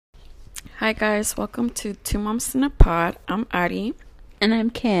Hi guys, welcome to Two Moms in a Pod. I'm Ari. And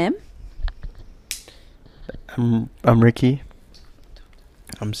I'm Kim. I'm Ricky.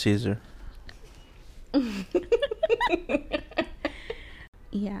 I'm Caesar.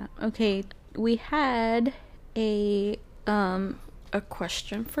 Yeah, okay. We had a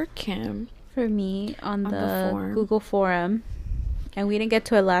question for Kim for me on the forum. Google forum. And we didn't get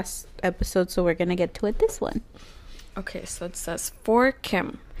to it last episode, so we're gonna get to it this one. Okay, so it says, for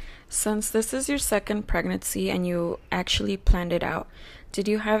Kim, since this is your second pregnancy and you actually planned it out, did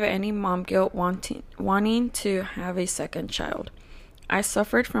you have any mom guilt wanting to have a second child? I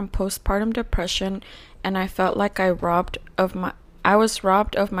suffered from postpartum depression and I felt like I was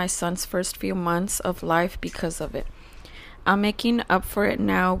robbed of my son's first few months of life because of it. I'm making up for it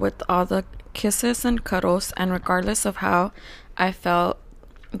now with all the kisses and cuddles, and regardless of how I felt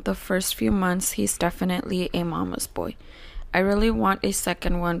the first few months, he's definitely a mama's boy. I really want a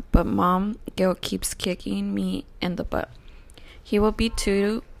second one, but mom guilt keeps kicking me in the butt. He will be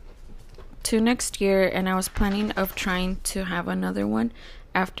two next year, and I was planning of trying to have another one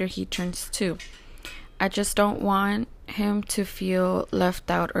after he turns 2. I just don't want him to feel left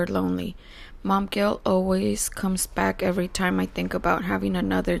out or lonely. Mom guilt always comes back every time I think about having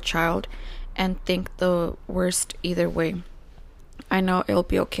another child and think the worst either way. I know it'll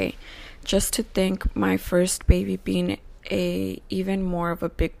be okay. Just to think my first baby being even more of a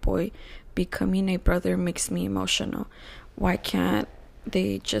big boy, becoming a brother makes me emotional. Why can't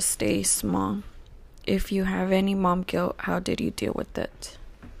they just stay small? If you have any mom guilt, how did you deal with it?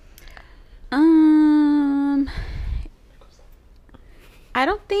 I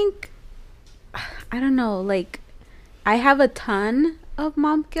don't know, like, I have a ton of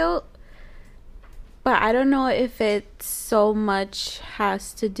mom guilt, but I don't know if it so much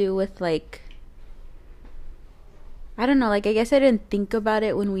has to do with, like, I don't know, like, I guess I didn't think about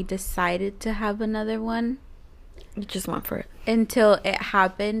it when we decided to have another one. You just went for it. Until it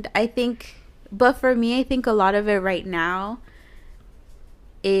happened, I think. But for me, I think a lot of it right now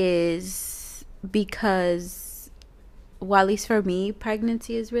is because, well, at least for me,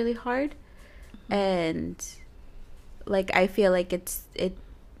 pregnancy is really hard. Mm-hmm. And, like, I feel like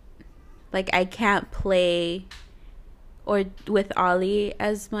like, I can't play or with Ollie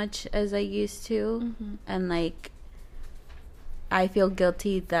as much as I used to. Mm-hmm. And, like, I feel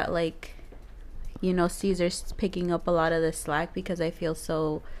guilty that, like, you know, Caesar's picking up a lot of the slack because I feel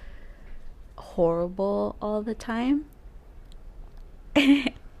so horrible all the time.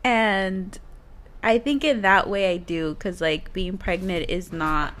 And I think in that way I do, because, like, being pregnant is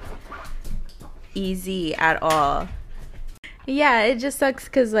not easy at all. Yeah, it just sucks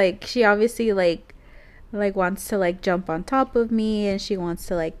because, like, she obviously, like wants to, like, jump on top of me, and she wants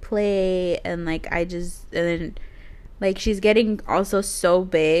to, like, play, and, like, and then, like, she's getting also so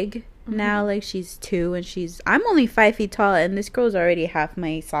big. Mm-hmm. Now, like, she's 2 and I'm only 5 feet tall, and this girl's already half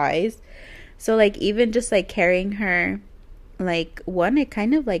my size. So, like, even just, like, carrying her, like, it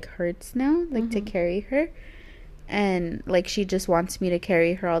kind of, like, hurts now, like, mm-hmm. to carry her. And, like, she just wants me to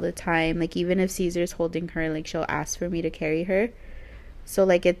carry her all the time. Like, even if Caesar's holding her, like, she'll ask for me to carry her. So,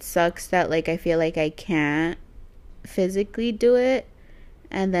 like, it sucks that, like, I feel like I can't physically do it.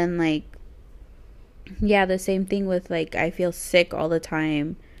 And then, like, yeah, the same thing with, like, I feel sick all the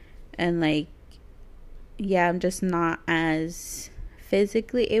time. And, like, yeah, I'm just not as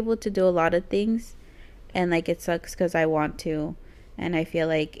physically able to do a lot of things. And, like, it sucks because I want to. And I feel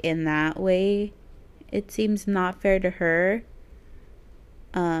like in that way, it seems not fair to her.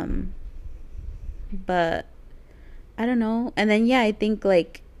 But I don't know. And then, yeah, I think,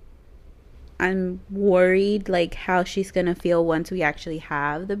 like, I'm worried, like, how she's going to feel once we actually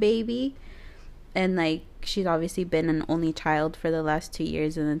have the baby. And, like, she's obviously been an only child for the last 2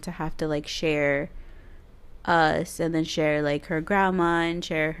 years, and then to have to, like, share us and then share, like, her grandma and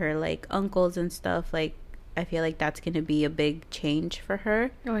share her, like, uncles and stuff, like, I feel like that's going to be a big change for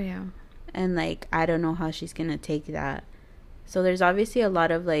her. Oh, yeah. And, like, I don't know how she's going to take that. So there's obviously a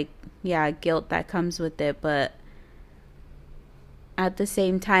lot of, like, yeah, guilt that comes with it, but at the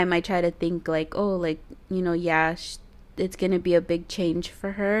same time, I try to think, like, oh, like, you know, yeah, it's going to be a big change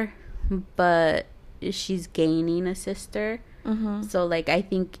for her, but she's gaining a sister. Mm-hmm. So, like, I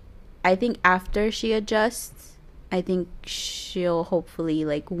think after she adjusts, I think she'll hopefully,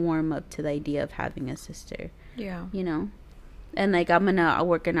 like, warm up to the idea of having a sister. Yeah. You know? And, like,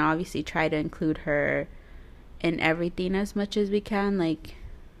 we're gonna obviously try to include her in everything as much as we can. Like,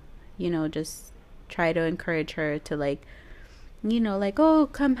 you know, just try to encourage her to, like, you know, like, oh,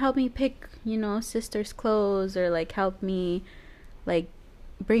 come help me pick, you know, sister's clothes, or, like, help me, like,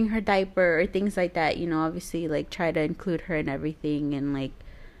 bring her diaper or things like that. You know, obviously, like, try to include her in everything. And, like,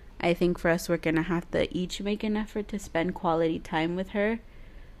 I think for us, we're gonna have to each make an effort to spend quality time with her,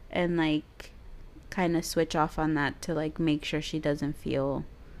 and like kind of switch off on that to like make sure she doesn't feel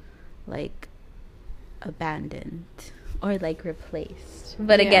like abandoned or like replaced.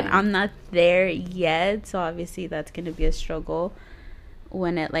 But again, I'm not there yet, so obviously that's gonna be a struggle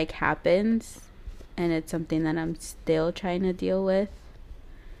when it like happens, and it's something that I'm still trying to deal with.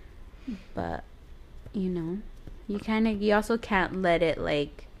 But you also can't let it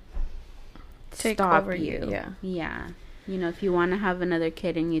like take stop over you. Yeah. If you want to have another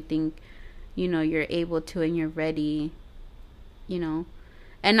kid and you think you're able to and you're ready, and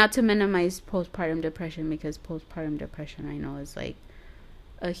not to minimize postpartum depression, because postpartum depression I know is like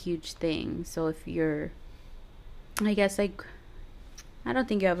a huge thing. So if you're, I guess, like, I don't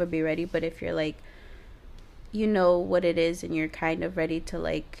think you'll ever be ready, but if you're like, what it is and you're kind of ready to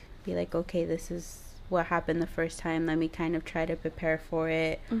like be like, okay, this is what happened the first time, let me kind of try to prepare for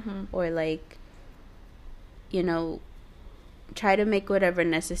it. Or like, try to make whatever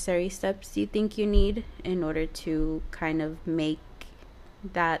necessary steps you think you need in order to kind of make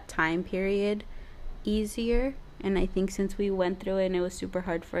that time period easier. And I think since we went through it and it was super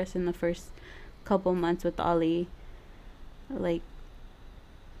hard for us in the first couple months with Ollie, like,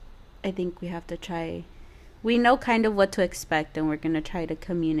 I think we have to try, we know kind of what to expect, and we're going to try to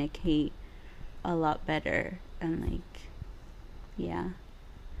communicate a lot better. And like, yeah.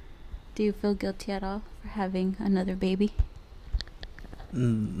 Do you feel guilty at all for having another baby?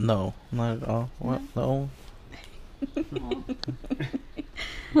 No, not at all. What? No.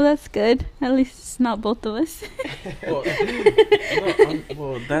 Well, that's good. At least it's not both of us.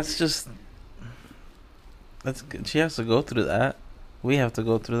 That's good. She has to go through that. We have to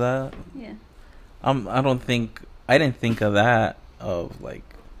go through that. Yeah. I didn't think of that of like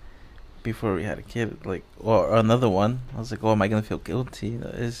before we had a kid, like, or another one. I was like, oh, am I gonna feel guilty?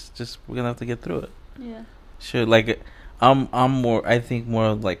 It's just, we're gonna have to get through it. Yeah. Sure. Like, I'm more. I think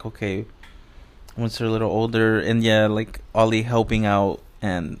more like, okay, once they're a little older, and yeah, like Ollie helping out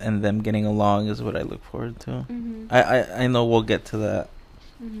and them getting along is what I look forward to. I know we'll get to that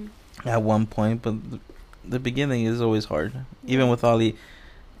at one point, but the beginning is always hard. Even with Ollie,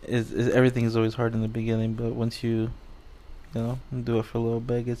 is everything is always hard in the beginning, but once you do it for a little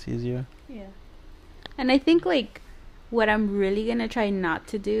bit, it gets easier. Yeah. And I think like what I'm really gonna try not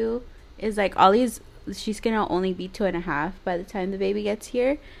to do is like she's gonna only be 2.5 by the time the baby gets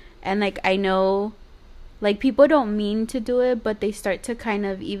here. And like, I know like people don't mean to do it, but they start to kind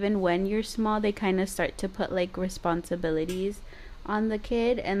of, even when you're small, they kind of start to put like responsibilities on the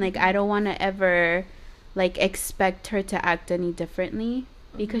kid. And like, I don't want to ever like expect her to act any differently,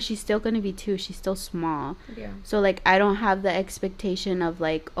 because she's still going to be 2. She's still small. Yeah. So like, I don't have the expectation of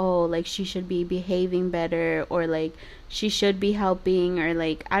like, oh, like she should be behaving better, or like she should be helping, or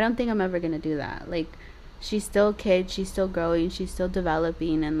like, I don't think I'm ever going to do that. Like, she's still a kid, she's still growing, she's still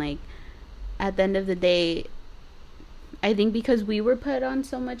developing. And like, at the end of the day, I think because we were put on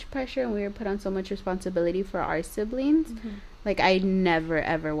so much pressure and we were put on so much responsibility for our siblings, like, I never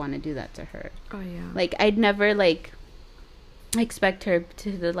ever want to do that to her. Oh yeah. Like, I'd never like expect her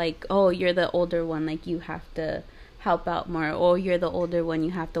to like, oh, you're the older one, like you have to help out more, or you're the older one,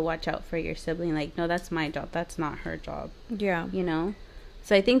 you have to watch out for your sibling. Like, no, that's my job, that's not her job. Yeah.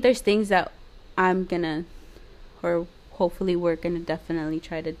 So I think there's things that I'm gonna, or hopefully we're gonna definitely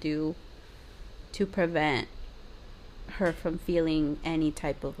try to do to prevent her from feeling any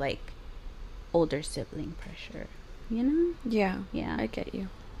type of like older sibling pressure. Yeah. Yeah. I get you.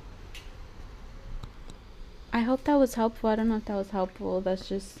 I hope that was helpful. I don't know if that was helpful. That's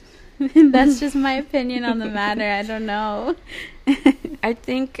just that's just my opinion on the matter. I don't know. I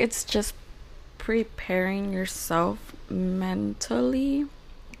think it's just preparing yourself mentally,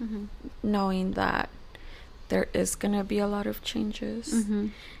 knowing that there is gonna be a lot of changes,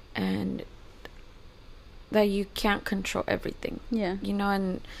 and that you can't control everything. Yeah.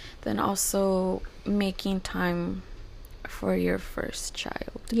 And then also making time for your first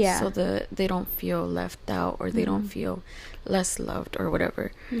child. Yeah. So that they don't feel left out, or they don't feel less loved, or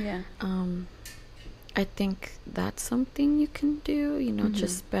whatever. Yeah. I think that's something you can do,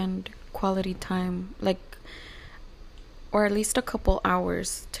 just spend quality time, like, or at least a couple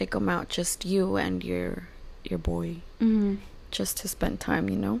hours, take them out, just you and your boy, just to spend time,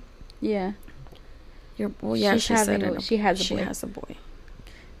 Yeah. She said it. She has a boy.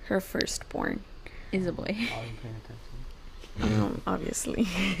 Her firstborn is a boy. Obviously.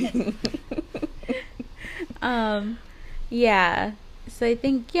 Yeah. So I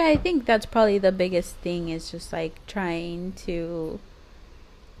think that's probably the biggest thing, is just like trying to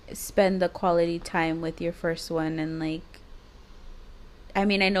spend the quality time with your first one, and like I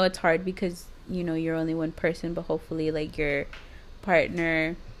mean, I know it's hard because, you know, you're only one person, but hopefully, like, your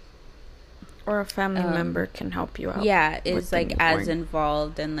partner or a family member can help you out. Yeah, is, like, as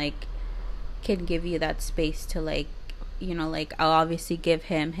involved and, like, can give you that space to, like, you know, like, I'll obviously give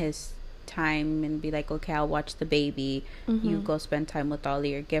him his time and be like, okay, I'll watch the baby. You go spend time with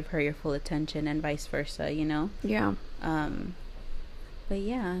Ollie, or give her your full attention, and vice versa, you know? Yeah. But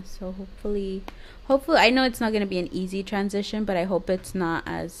yeah, so hopefully I know it's not going to be an easy transition, but I hope it's not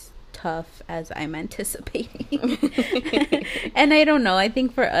as tough as I'm anticipating. And I don't know, I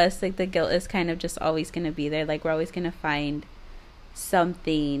think for us, like, the guilt is kind of just always going to be there. Like, we're always going to find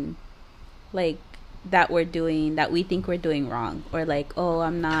something, like, that we're doing, that we think we're doing wrong, or like, oh,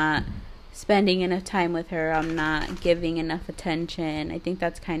 I'm not spending enough time with her, I'm not giving enough attention. I think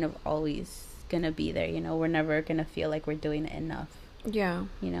that's kind of always going to be there, you know? We're never going to feel like we're doing it enough. Yeah.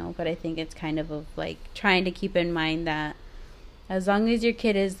 You know, but I think it's kind of like trying to keep in mind that as long as your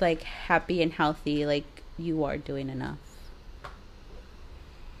kid is, like, happy and healthy, like, you are doing enough.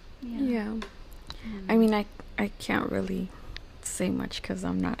 Yeah. I mean, I can't really say much because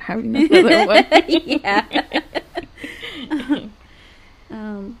I'm not having another one. Yeah.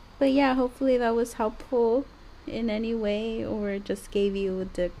 But yeah, hopefully that was helpful in any way, or just gave you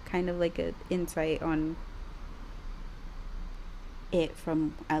the kind of like an insight on it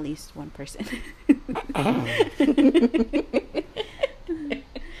from at least one person.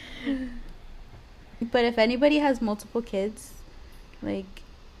 But if anybody has multiple kids, like,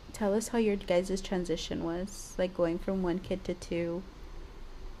 tell us how your guys' transition was, like, going from one kid to two,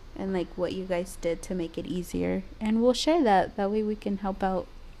 and like what you guys did to make it easier, and we'll share that way we can help out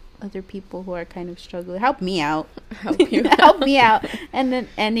other people who are kind of struggling. Help me out. Help me out. And then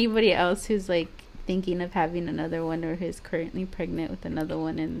anybody else who's, like, thinking of having another one, or who's currently pregnant with another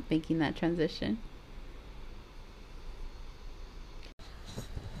one and making that transition.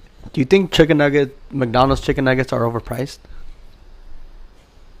 Do you think McDonald's chicken nuggets are overpriced?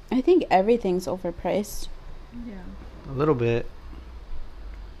 I think everything's overpriced. Yeah. A little bit.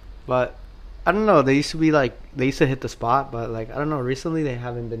 But I don't know, they used to hit the spot, but, like, I don't know, recently they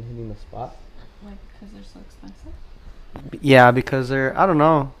haven't been hitting the spot. Like, because they're so expensive? Yeah, because they're, I don't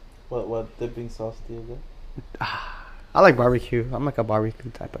know. What dipping sauce do you get? I like barbecue. I'm like a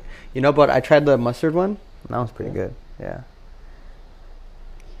barbecue type of, you know, but I tried the mustard one, and that was pretty good. Yeah.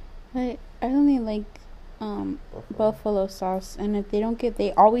 I only like buffalo sauce, and if they don't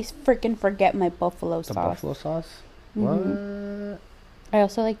they always freaking forget my buffalo sauce. Buffalo sauce? Mm-hmm. What? I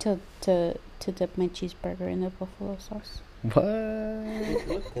also like to dip my cheeseburger in the buffalo sauce.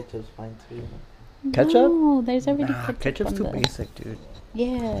 What? Ketchup's fine too. Ketchup? No, there's already ketchup. Ketchup's too on basic, dude.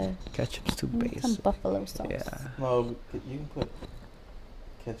 Yeah. Ketchup's too I need basic. some buffalo sauce. Yeah. No, you can put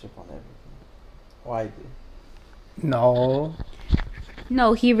ketchup on everything. Why do? No.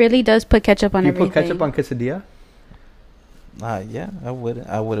 No, he really does put ketchup on everything. You put ketchup on quesadilla? Yeah, I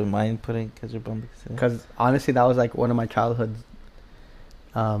wouldn't mind putting ketchup on because. Because honestly, that was like one of my childhood,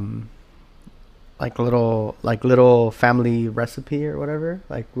 like little family recipe or whatever.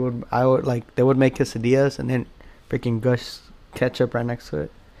 Like they would make quesadillas and then freaking gush ketchup right next to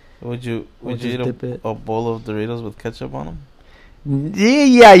it. Would you eat a bowl of Doritos with ketchup on them?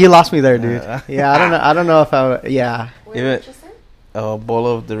 Yeah, you lost me there, dude. Yeah, I don't know if I would, yeah. Wait, what a bowl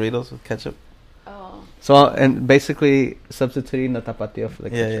of Doritos with ketchup. Oh. So, and basically substituting the tapatio for the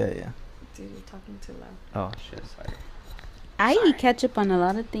ketchup. Yeah. Dude, you're talking too loud. Oh, shit, sorry. I eat ketchup on a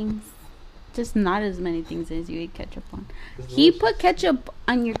lot of things. Just not as many things as you eat ketchup on. You put ketchup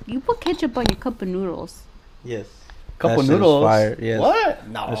on your cup of noodles. Yes. Cup of noodles? Fire, yes. What?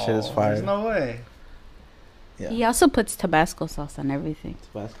 No. That shit is fire. There's no way. Yeah. He also puts Tabasco sauce on everything.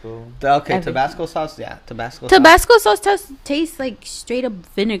 Tabasco. Okay, Everything. Tabasco sauce. Yeah, Tabasco sauce tastes like straight up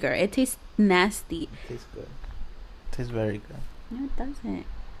vinegar. It tastes nasty. It tastes good. It tastes very good. No, it doesn't.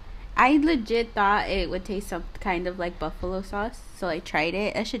 I legit thought it would taste some kind of like buffalo sauce, so I tried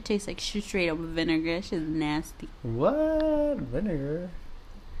it. That should taste like straight up vinegar. That shit's nasty. What? Vinegar?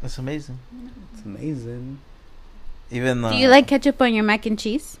 It's amazing. It's amazing. Even Do you like ketchup on your mac and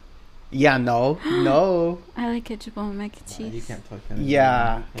cheese? Yeah, no. I like ketchup on mac and cheese. you can't talk anything.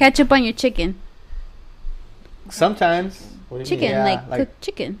 Yeah. Ketchup on your chicken. Sometimes. What do you Chicken, mean? Yeah, like cooked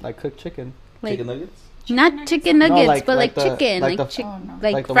chicken. Like cooked chicken. Like, Chicken nuggets? not chicken nuggets, like- but like like the- chicken. like Like, the- Oh, no.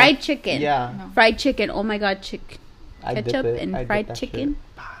 like like the fried one- chicken. Yeah. No. Fried chicken. Oh my god, I dip ketchup it. and I dip fried that chicken.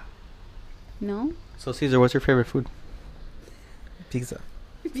 No? So, Caesar, what's your favorite food? Pizza.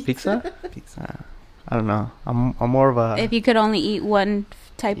 Pizza? Pizza. I don't know. I'm more of a... If you could only eat one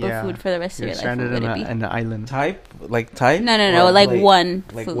type Yeah. of food for the rest of You're your life, stranded what would in it be? an island. Type? Like type? No, Or like plate? one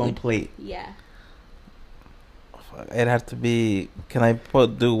Like food. one plate. Yeah. It'd have to be. Can I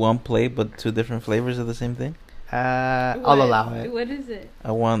do one plate but two different flavors of the same thing? I'll allow it. What is it?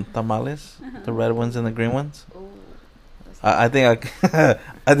 I want tamales, the red ones and the green ones. Oh. I think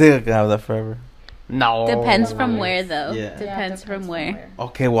I think I can have that forever. No. Depends from where, though. Yeah. Depends from where.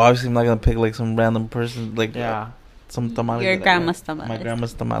 Okay, well, obviously I'm not gonna pick like some random person, like Yeah. some tamales. Your that I grandma's like. tamales. My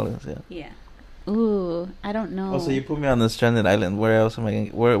grandma's tamales. Yeah. Yeah. Ooh, I don't know. Oh, so you put me on the stranded island. Where else am I?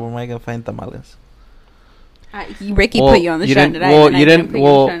 Where am I gonna find tamales? Ricky Well, put you on the you stranded didn't- island. well, you I didn't- put you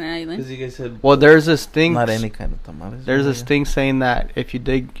on well- the stranded island. Because you guys said Well, there's this thing. not any kind of tamales. There's this Yeah. thing saying that if you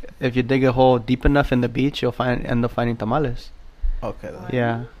dig a hole deep enough in the beach, you'll end up finding tamales. Okay. Then.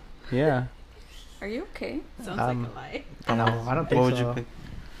 Yeah. Yeah. Are you okay? Sounds Um, like a lie. No, I don't think What would so. you pick?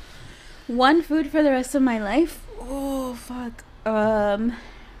 One food for the rest of my life? Oh, fuck. Carne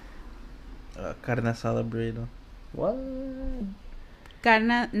asada burrito. What?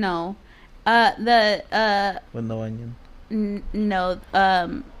 Carne, no. With no onion. No.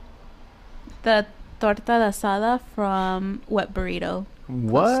 The torta de asada from Wet Burrito.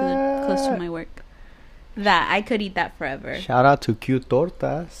 What? Close to my work. That I could eat that forever. Shout out to Cute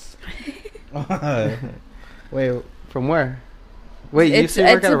Tortas. Wait, from where? Wait, you used to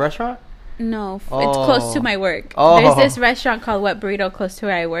work at a restaurant? No, it's close to Oh. my work. Oh. There's this restaurant called Wet Burrito close to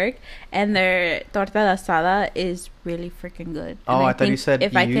where I work, and their torta de asada is really freaking good. Oh, And I thought you think said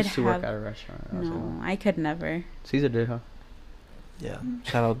if you I could used to work have- at a restaurant. I was like, No, I could never. Caesar did, huh? Yeah.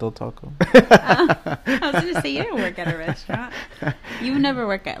 Shout out Del Taco. I was gonna say you didn't work at a restaurant. You never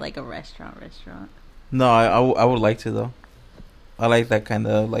work at like a restaurant. No, I would like to though. I like that kind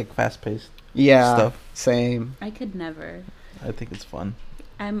of like fast paced Yeah. stuff. Same. I could never. I think it's fun.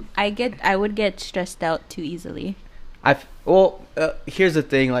 I would get stressed out too easily. Here's the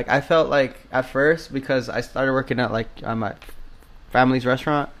thing. Like, I felt like at first, because I started working at like my family's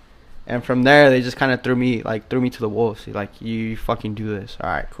restaurant, and from there they just kind of threw me to the wolves. Like, you fucking do this. All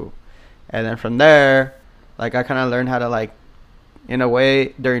right, cool. And then from there, like, I kind of learned how to, like, in a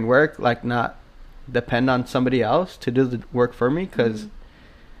way during work, like, not depend on somebody else to do the work for me, because.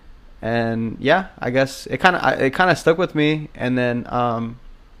 And yeah, I guess it kind of stuck with me. And then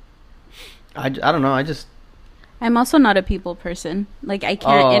I don't know. I'm also not a people person. Like, I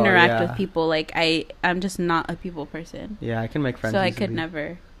can't Oh, interact yeah. with people. Like, I'm just not a people person. Yeah, I can make friends. So I could easily.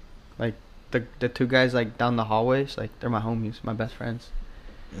 never. Like the two guys like down the hallways, like they're my homies, my best friends.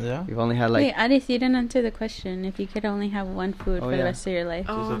 Yeah. We've only had like Wait, Alice, you didn't answer the question. If you could only have one food Oh, for the yeah. rest of your life.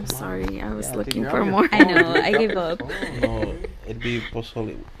 Oh, I'm sorry. I was Yeah, looking dude, for you're on more. your I know. I gave up. No, it'd be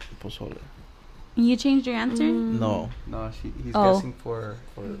pozole. Pozole. You changed your answer? No. no, he's Oh. guessing for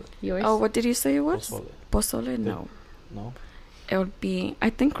Yours? Oh, what did you say it was? Pozole. Pozole? No. No. It would be. I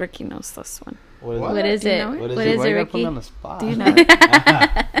think Ricky knows this one. What is What? What is You it? know it? What is What it? is Why it, you gotta put me Ricky? on the spot? Do you know it?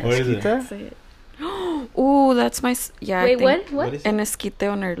 it? What is it? Esquite? Say it. Oh, that's my. Yeah. Wait, I think what? is An esquite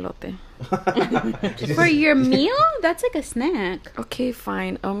on elote. For your meal? That's like a snack. Okay,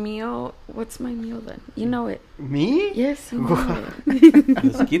 fine. A meal. What's my meal then? You know it. Me? Yes, you know it.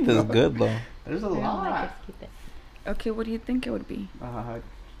 Esquite is good though. There's a I don't lot. like esquite. Okay, what do you think it would be?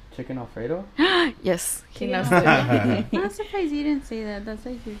 Chicken Alfredo. Yes, he knows Chicken it. I'm surprised you didn't say that. That's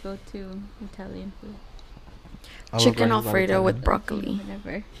like your go-to Italian food. I would Chicken like that Alfredo with Italian. broccoli.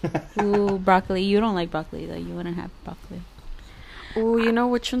 Whatever. Ooh, broccoli. You don't like broccoli though. You wouldn't have broccoli. Oh, you know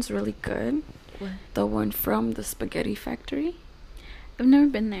which one's really good? What? The one from the Spaghetti Factory. I've never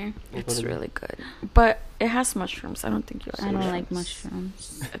been there. It's really good, but it has mushrooms. I don't think you like. I don't like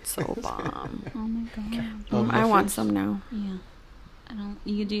mushrooms. mushrooms. It's so bomb. Oh my god. Oh, I want mushrooms? some now. Yeah. I don't.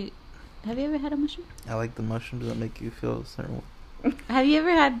 You do. Have you ever had a mushroom? I like the mushrooms that make you feel a certain way. Have you ever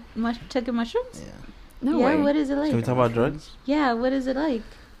had chicken mushrooms? Yeah. No yeah. way. What is it like? Can we talk about drugs? Yeah. What is it like?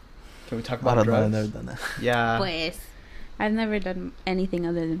 Can we talk I about don't know. I've drugs? never done that. Yeah. Pues, I've never done anything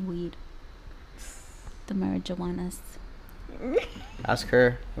other than weed. The marijuanas. Ask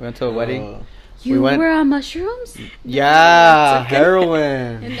her. We went to a wedding. You We went- were on mushrooms? Yeah,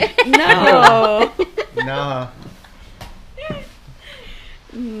 heroin. No. Nah.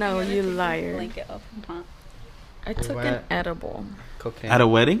 No, you liar. Blanket off, huh? I took an went- edible. Cocaine. At a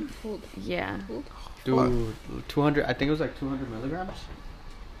wedding? Yeah. Dude, 200. I think it was like 200 milligrams.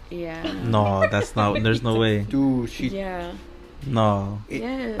 Yeah. No, that's not. There's no way. Dude, she. Yeah. No.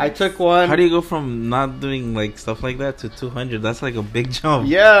 Yes. I took one. How do you go from not doing like stuff like that to 200? That's like a big jump.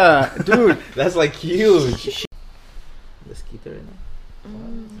 Yeah, dude. That's like huge. Let's keep it right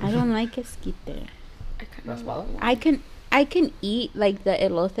now. I don't like esquite. I kinda Raspada? want- I can eat like the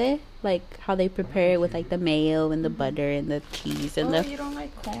elote, like how they prepare it with like the mayo and the butter and the cheese and Oh, the. you don't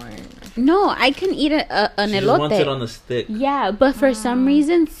like corn. No, I can eat an She just elote. wants it on a stick. Yeah, but for some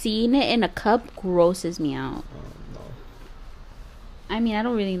reason, seeing it in a cup grosses me out. I mean, I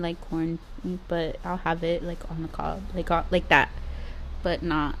don't really like corn, but I'll have it like on the cob, like that, but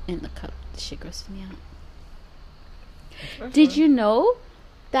not in the cup. Shit grosses me out. Did you know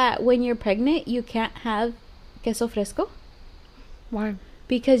that when you're pregnant, you can't have queso fresco? Why?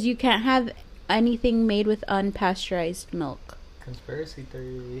 Because you can't have anything made with unpasteurized milk. Conspiracy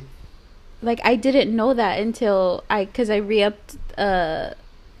theory. Like, I didn't know that until because I re-upped, I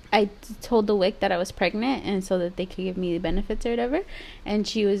told the WIC that I was pregnant, and so that they could give me the benefits or whatever. And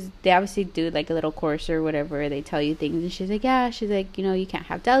they obviously do like a little course or whatever. They tell you things, and she's like, you can't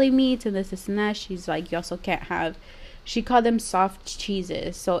have deli meats and this and that. She's like, you also can't have, she called them soft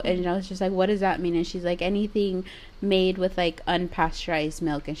cheeses. So, and I was just like, what does that mean? And she's like, anything made with like unpasteurized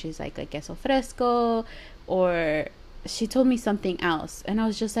milk. And she's like queso fresco, or she told me something else, and I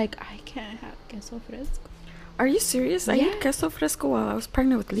was just like, I can't have queso fresco. Are you serious? I ate queso fresco while I was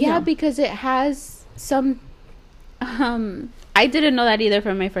pregnant with Liam. Yeah, because it has some. I didn't know that either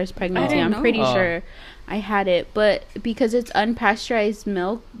from my first pregnancy. I'm pretty sure I had it, but because it's unpasteurized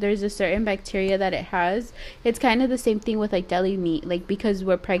milk, there's a certain bacteria that it has. It's kind of the same thing with like deli meat, like because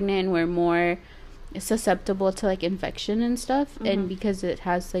we're pregnant and we're more susceptible to like infection and stuff, and because it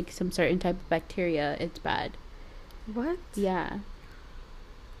has like some certain type of bacteria, it's bad. What? Yeah.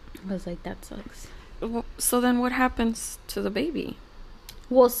 I was like, that sucks. So then what happens to the baby?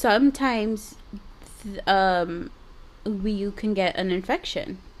 Well, sometimes you can get an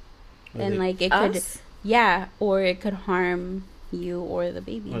infection. And like it could or it could harm you or the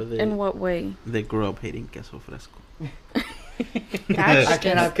baby. In what way? They grew up hating queso fresco.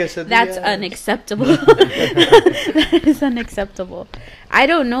 That's unacceptable. That is unacceptable. I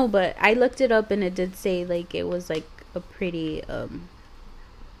don't know, but I looked it up and it did say like it was like a pretty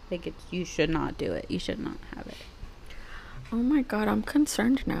like you should not do it. You should not have it. Oh my god, I'm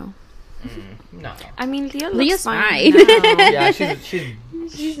concerned now. No. I mean, Leah's fine. Yeah,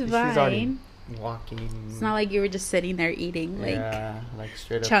 she's fine. already walking. It's not like you were just sitting there eating like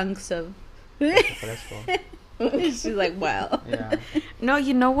straight up chunks of. She's like, wow. Yeah. No,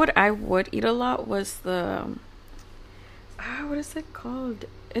 you know what I would eat a lot was the what is it called?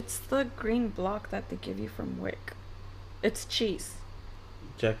 It's the green block that they give you from WIC. It's cheese.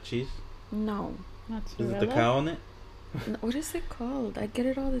 Jack cheese? No. Is it the cow on it? No, what is it called? I get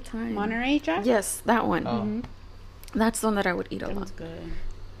it all the time. Monterey Jack? Yes, that one. Oh. Mm-hmm. That's the one that I would eat a lot. That's good.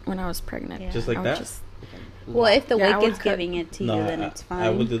 When I was pregnant. Yeah. Just like that? Well, if the Yeah, I WIC would is giving it to you, then it's fine. I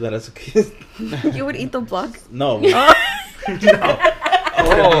would do that as a kid. You would eat the block? No. No.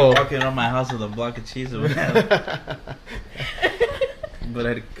 Oh. Walking around my house with a block of cheese or whatever. But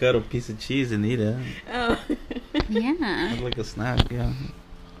I'd cut a piece of cheese and eat it. Oh. Yeah. Like a snack, yeah.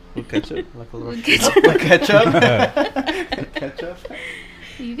 With ketchup. Like a little ketchup.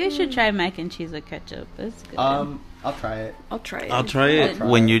 You guys should try mac and cheese with ketchup. That's good. I'll try it. I'll try it. I'll try it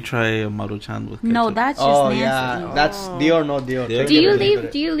when you try a Maruchan with ketchup. No, that's just nasty. Yeah, that's deal or no deal. Yeah. Do you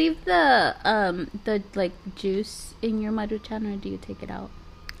leave the like juice in your maruchan, or do you take it out?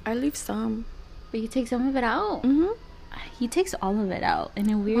 I leave some. But you take some of it out? Mm-hmm. He takes all of it out, and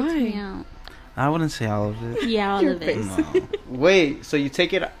it weirds me out. I wouldn't say all of it. Yeah, all of it. No. Wait, so you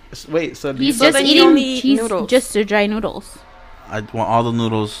take it? Wait, so He's So just then you eating only eat cheese, noodles. just the dry noodles. I want all the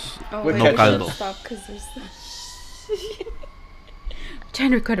noodles, With no ketchup. caldo. Stop, because there's...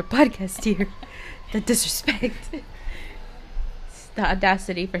 Trying to record a podcast here. The disrespect. It's the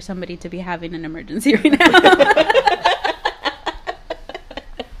audacity for somebody to be having an emergency right now.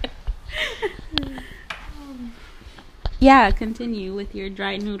 Yeah, continue with your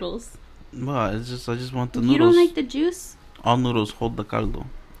dry noodles. Well, it's just I just want the noodles. You don't like the juice? All noodles hold the caldo.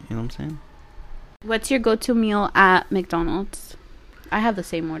 You know what I'm saying? What's your go-to meal at McDonald's? I have the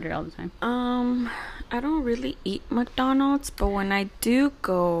same order all the time. I don't really eat McDonald's, but when I do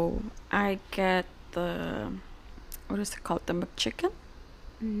go, I get the, what is it called? The McChicken?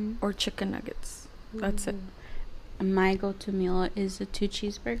 Or chicken nuggets. That's it. My go-to meal is the 2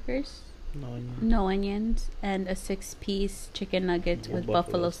 cheeseburgers, no onions, and a 6-piece chicken nuggets with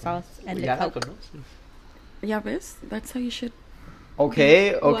buffalo sauce and a Coke. Yeah, ves? That's how you should.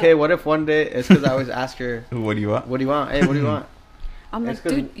 Okay. What if one day it's because I always ask her, What do you want? "What do you want? Hey, what do you want?" I'm It's like,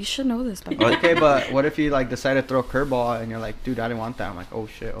 'cause- dude, you should know this. By Okay, but what if you like decide to throw a curveball and you're like, "Dude, I didn't want that." I'm like, "Oh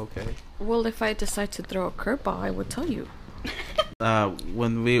shit, okay." Well, if I decide to throw a curveball, I would tell you.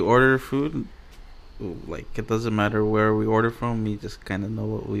 When we order food, like it doesn't matter where we order from. We just kind of know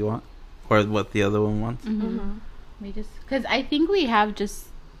what we want or what the other one wants. We just, because I think we have just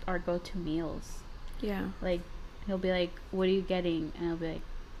our go-to meals. Yeah. Like, he'll be like, "What are you getting?" And I'll be like,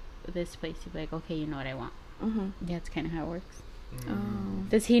 "This place." He'll be like, "Okay, you know what I want." Mm-hmm. Yeah, that's kind of how it works. Oh.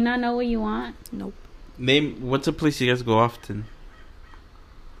 Does he not know what you want? Nope. Name what's a place you guys go often?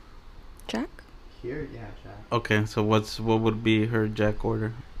 Jack? Here, yeah, Jack. Okay, so what would be her Jack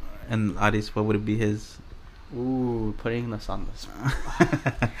order? And Ari's, what would be his? Ooh, putting us on the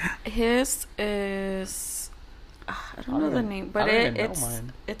spot. His is I don't know the name, but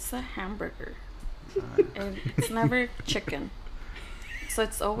it's a hamburger. It's never chicken, so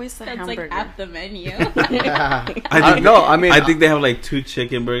it's always a hamburger. That's like half the menu. I think they have like 2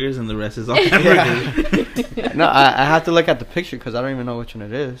 chicken burgers and the rest is all hamburgers. No, I have to look at the picture because I don't even know which one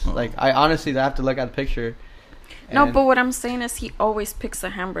it is. Like, I honestly have to look at the picture. No, but what I'm saying is he always picks a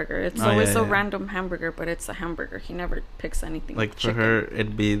hamburger. It's always a yeah. random hamburger, but it's a hamburger. He never picks anything. Like, with for chicken. her,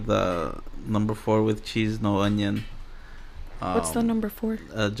 it'd be the number 4 with cheese, no onion. What's the number 4?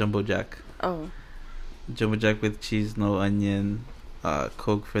 Jumbo Jack. Oh. Jumbo Jack with cheese, no onion.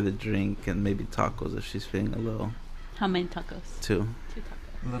 Coke for the drink, and maybe tacos if she's feeling a little. How many tacos? 2. 2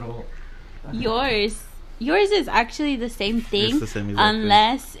 tacos. Little. Yours is actually the same thing, It's the same exact thing.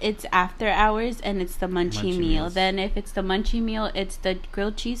 unless it's after hours and it's the munchie meal. meals. Then if it's the munchie meal, it's the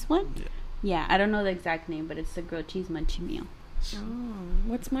grilled cheese one. Yeah. Yeah, I don't know the exact name, but it's the grilled cheese munchie meal. Oh,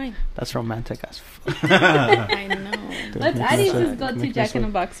 what's mine? That's romantic as fuck. I know. What's making Addie's us is look- go to making Jack us in a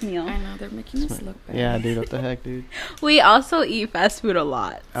look- Box meal. I know, they're making us look bad. Yeah, dude, what the heck, dude? We also eat fast food a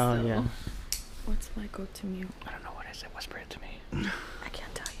lot. Oh, so. yeah. What's my go-to meal? I don't know what is it. Whisper it to me. I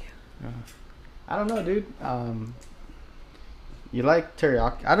can't tell you. I don't know, dude. You like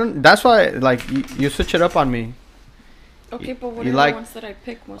teriyaki? I don't. That's why, like, you switch it up on me. Okay, but what you are like- the ones that I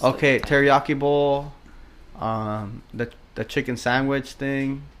pick most Okay, of the time? teriyaki bowl, the chicken sandwich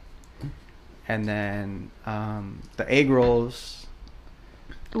thing, and then the egg rolls.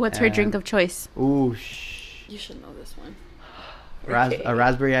 What's her drink of choice? Ooh, You should know this one. a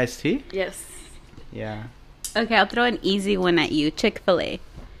raspberry iced tea. Yes. Yeah. Okay, I'll throw an easy one at you. Chick-fil-A.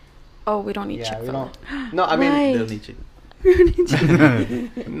 Oh, we don't eat Yeah, we Chick-fil-A. don't. No, I mean, Why? They don't need chicken.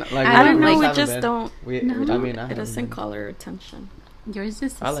 like, I don't we know, we haven't just been. don't. No. I mean, I It haven't doesn't been. call our attention. Yours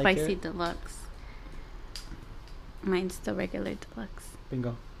is the I like spicy it. deluxe. Mine's the regular deluxe.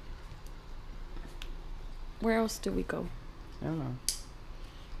 Bingo. Where else do we go? I don't know.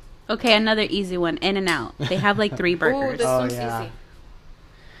 Okay, another easy one. In-N-Out. They have like 3 Oh, burgers. this Oh, one's yeah. easy.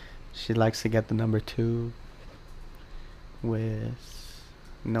 She likes to get the number 2 with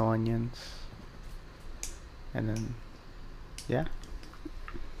no onions, and then yeah,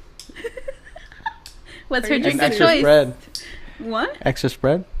 What's Are her you drink and of extra choice? spread. What? Extra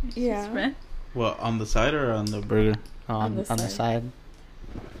spread Yeah. Spread? Well, on the side or on the burger? on the the side. side.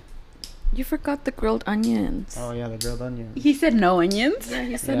 You forgot the grilled onions. Oh yeah, the grilled onions. He said no onions. Yeah,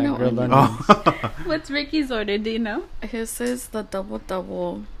 he said Yeah, no grilled onions. Oh. What's Ricky's order? Do you know? His is the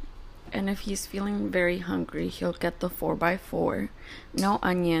double, and if he's feeling very hungry, he'll get the 4x4, no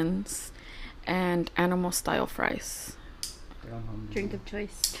onions, and animal style fries. Drink of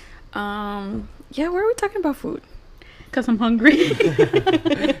choice. Yeah, where are we talking about food? Because I'm hungry.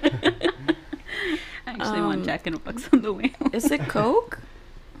 I actually want Jack in a Box on the way home. Is it Coke?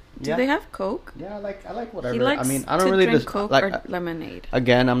 Do Yeah. they have Coke? Yeah, I like whatever. He likes I mean, I don't to really drink just Coke like. or lemonade.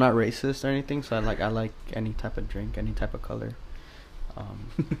 Again, I'm not racist or anything, so I like any type of drink, any type of color.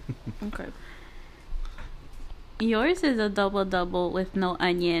 Okay. Yours is a double with no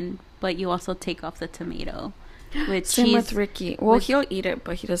onion, but you also take off the tomato. With Same cheese. with Ricky. Well, with- he'll eat it,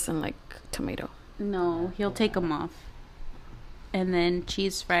 but he doesn't like tomato. No, he'll take them off. And then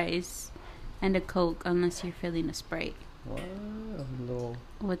cheese fries and a Coke unless you're feeling a Sprite. What a little.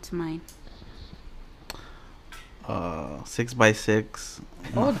 What's mine? 6x6.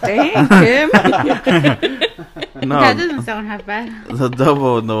 Oh, dang, Kim. No, That doesn't sound half bad. the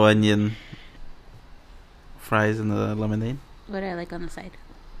double no onion fries and the lemonade. What do I like on the side?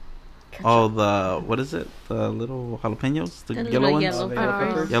 Oh, the what is it? The little jalapenos, the The yellow little ones, yellow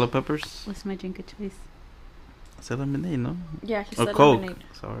peppers. yellow peppers. What's my drink of choice? Is that lemonade? No. Yeah, he Or said Coke. lemonade.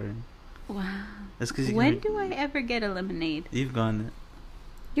 Sorry. Wow. It's because When do I ever get a lemonade? You've gone it.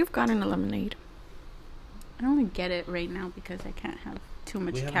 You've gotten a lemonade. I don't get it right now because I can't have too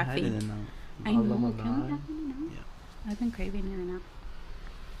much We haven't had it caffeine. in I know. Can we lemonade. have it now? Yeah. I've been craving it now.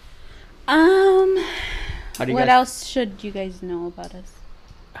 How do you What guys, else should you guys know about us?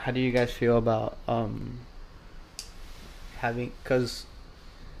 How do you guys feel about having? Because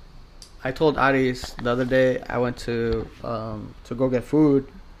I told Aris the other day I went to go get food,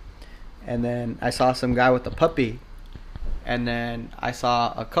 and then I saw some guy with a puppy, and then I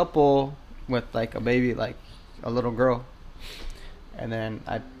saw a couple with like a baby, like a little girl, and then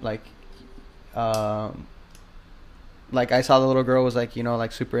I I saw the little girl was like, you know,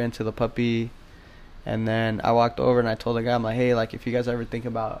 like super into the puppy. And then I walked over and I told the guy, I'm like, hey, like if you guys ever think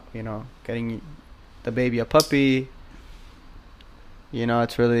about, you know, getting the baby a puppy, you know,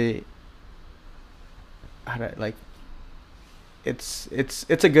 it's really like it's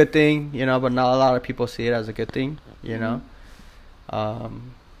a good thing, you know, but not a lot of people see it as a good thing, you know.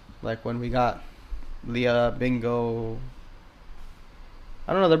 Like when we got Leah, Bingo,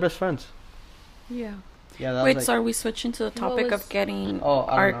 I don't know, they're best friends. Yeah. Yeah. That Wait, was so like, are we switching to the topic of getting Oh, I don't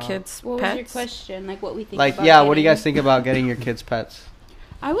our know. kids What was pets? your question? Like what we think like about yeah, what do you getting- guys think about getting your kids pets?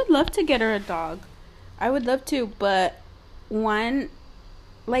 I would love to get her a dog. I would love to, but one,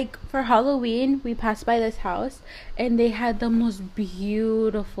 like for Halloween, we passed by this house and they had the most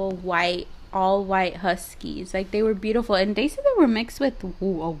beautiful white, all white huskies. Like they were beautiful, and they said they were mixed with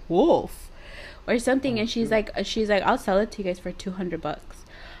a wolf or something. And she's like, I'll sell it to you guys for $200.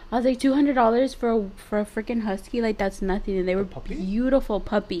 I was like, $200 for a freaking husky? Like that's nothing. And they were beautiful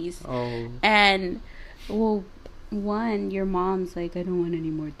puppies. Oh. And well, one, your mom's like, I don't want any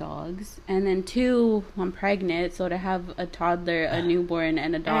more dogs. And then two, I'm pregnant, so to have a toddler, a newborn,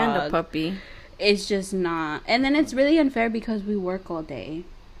 and a dog And a puppy. it's just not. And then it's really unfair because we work all day.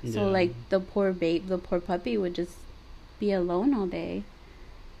 So Yeah. like the poor puppy would just be alone all day.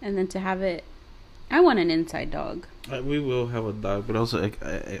 And then to have it, I want an inside dog. We will have a dog, but also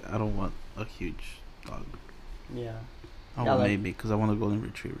I don't want a huge dog. Yeah. I Yeah, want like- maybe because I want a golden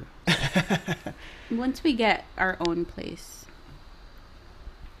retriever. Once we get our own place.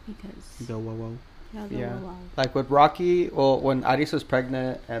 Because Go wow wow. Yeah. Like with Rocky, well, when Aris was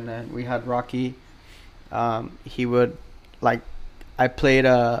pregnant and then we had Rocky, he would, like, I played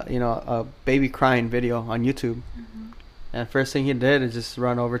a baby crying video on YouTube, and first thing he did is just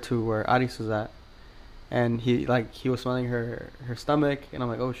run over to where Aris was at, and he was smelling her stomach, and I'm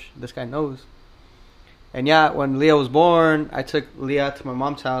like, oh, this guy knows. And yeah, when Leah was born, I took Leah to my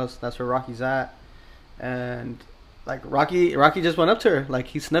mom's house. That's where Rocky's at, and like Rocky just went up to her, like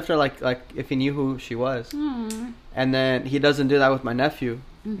he sniffed her, like if he knew who she was. Aww. And then he doesn't do that with my nephew.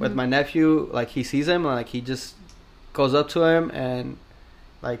 Mm-hmm. With my nephew, like he sees him, like he just goes up to him and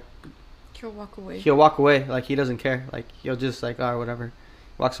like He'll walk away. he'll walk away, like he doesn't care, like he'll just like, oh, whatever,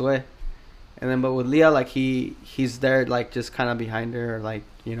 walks away. And then but with Leah, like he's there, like just kind of behind her, or like,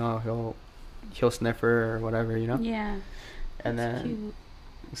 you know, he'll sniff her or whatever, you know. Yeah. And That's then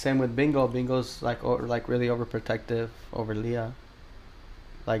cute. same with Bingo. Bingo's like like really overprotective over Leah.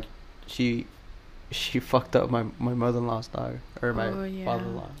 Like she fucked up my mother-in-law's dog, or my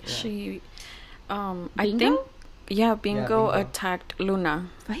father-in-law. Yeah. She, I Bingo? think, yeah, Bingo Bingo. attacked Luna,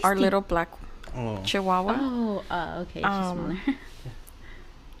 our Feisty. little black Oh. Chihuahua. Oh, okay. She's smaller.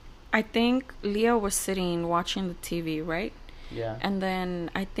 I think Leo was sitting watching the TV, right? Yeah. And then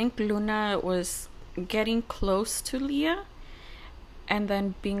I think Luna was getting close to Leah, and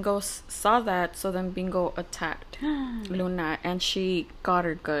then Bingo saw that, so then Bingo attacked Luna, and she got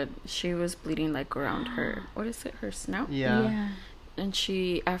her good. She was bleeding like around her, what is it, her snout? Yeah. And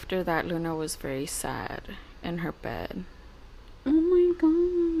she, after that, Luna was very sad in her bed. Oh my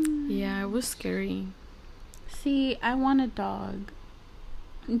god. Yeah, it was scary. See, I want a dog.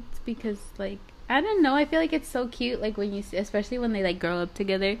 It's because, like, I don't know. I feel like it's so cute, like, when you see, especially when they, like, grow up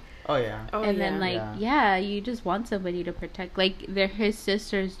together. Oh yeah. Oh, And then, like, Yeah. you just want somebody to protect. Like, they're his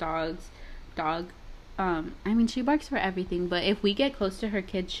sister's dog. I mean, she barks for everything, but if we get close to her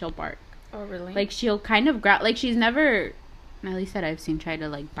kids, she'll bark. Oh, really? Like, she'll kind of growl. Like, she's never, at least that I've seen, try to,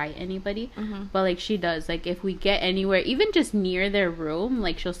 like, bite anybody. Mm-hmm. But, like, she does. Like, if we get anywhere, even just near their room,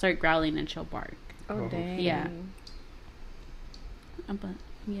 like, she'll start growling and she'll bark. Oh, dang. Yeah. But,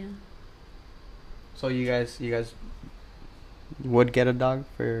 yeah. So you guys would get a dog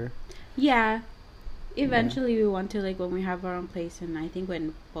for? Yeah. Eventually we want to, like, when we have our own place, and I think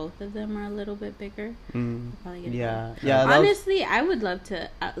when both of them are a little bit bigger, we'll probably get a Yeah. dog. Yeah. that was- Honestly, I would love to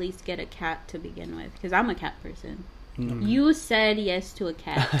at least get a cat to begin with, because I'm a cat person. Mm. You said yes to a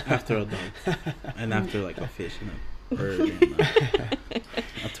cat. After a dog, and after like a fish and a bird and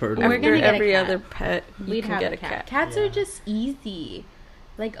a turtle. We're After gonna get a every cat. other pet, you We'd can have get a cat. Cats Yeah. are just easy.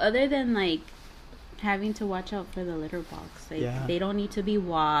 Like, other than, like, having to watch out for the litter box. Like, Yeah. they don't need to be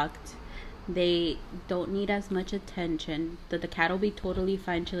walked. They don't need as much attention. The cat will be totally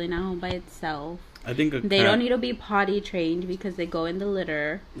fine chilling at home by itself. I think They don't need to be potty trained because they go in the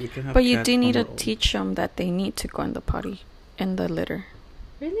litter. You can have But you cats do need on to their own. teach them that they need to go in the potty, in the litter.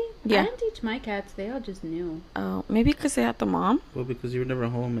 Really? Yeah. I didn't teach my cats. They all just knew. Maybe because they had the mom. Well, because you were never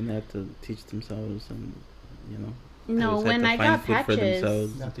home and they had to teach themselves, and you know. No, just had when to I find got food for Patches,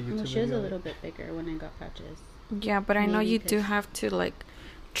 themselves. Not the well, YouTube she was a video. little bit bigger when I got Patches. Yeah, but I know Maybe you do 'cause- have to, like,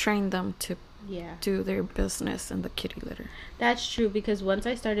 train them to Yeah. do their business in the kitty litter. That's true, because once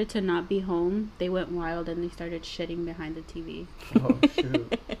I started to not be home, they went wild and they started shitting behind the TV. Oh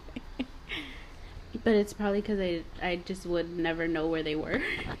shoot. But it's probably because I just would never know where they were.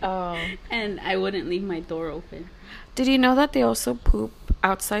 Oh. And I wouldn't leave my door open. Did you know that they also poop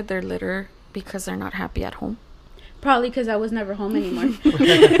outside their litter because they're not happy at home? Probably because I was never home anymore.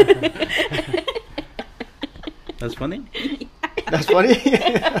 That's funny. That's funny.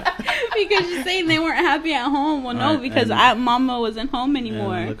 Because you're saying they weren't happy at home. Well, no, because Mama wasn't home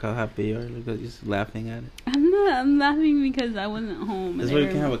anymore. And look how happy you are. Look at you just laughing at it. I'm laughing because I wasn't home. That's why you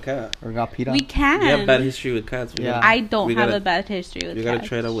can have a cat. Or got peed on. We can. You have bad history with cats. I don't have a bad history with cats. You gotta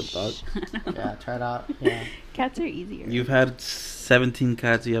try it out with dogs. Yeah, try it out. Yeah. Cats are easier. You've had 17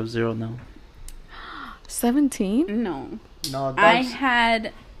 cats. You have 0 now. 17? No. No, I dogs.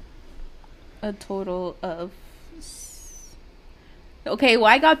 had a total of... Okay, well,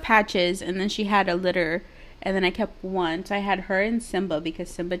 I got Patches, and then she had a litter, and then I kept one. So I had her and Simba because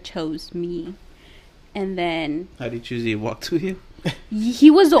Simba chose me. And then... How do you choose? He walk to you? He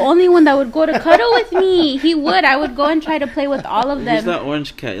was the only one that would go to cuddle with me. He would. I would go and try to play with all of them. Who's that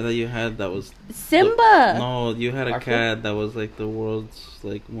orange cat that you had that was... Simba! No, you had a Garfield? cat that was like the world's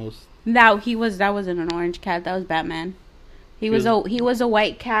like most... That wasn't an orange cat. That was Batman. He was a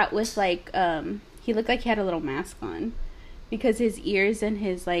white cat with like he looked like he had a little mask on because his ears and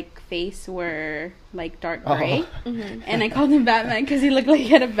his like face were like dark gray. Mm-hmm. And I called him Batman because he looked like he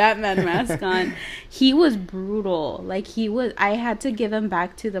had a Batman mask on. He was brutal. Like I had to give him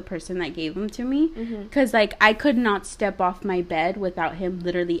back to the person that gave him to me because like I could not step off my bed without him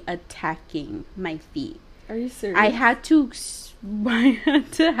literally attacking my feet. Are you serious? I had to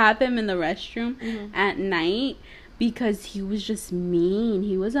have him in the restroom at night because he was just mean.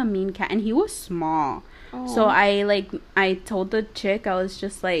 He was a mean cat, and he was small. Oh. So I told the chick, I was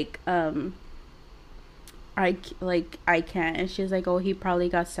just like, I can't. And she's like, oh, he probably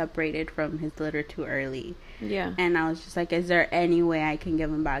got separated from his litter too early. Yeah. And I was just like, is there any way I can give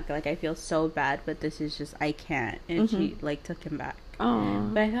him back? Like, I feel so bad, but this is just, I can't. And she like took him back. Oh.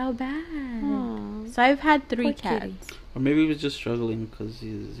 But I felt bad. So I've had 3 cats. Kitty. Or maybe he was just struggling because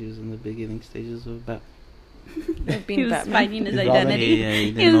he was in the beginning stages of He was Batman. finding his He's Robin. identity. Yeah,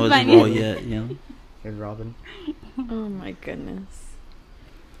 he didn't know his role yet, you know? Here's Robin. Oh my goodness.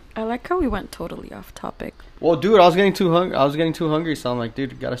 I like how we went totally off topic. Well, dude, I was getting too hungry, so I'm like,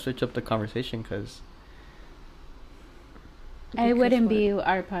 dude, gotta switch up the conversation because... It wouldn't be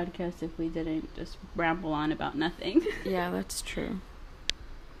our podcast if we didn't just ramble on about nothing. Yeah, that's true.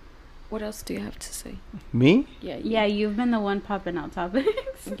 What else do you have to say? Me? Yeah, you've been the one popping out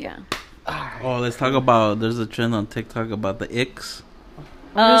topics. Yeah. Oh, let's talk about... There's a trend on TikTok about the icks.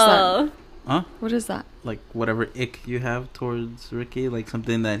 What is that? Huh? What is that? Like, whatever ick you have towards Ricky. Like,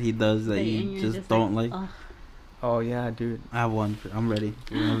 something that he does that you just don't like. Oh, yeah, dude. I have one. I'm ready.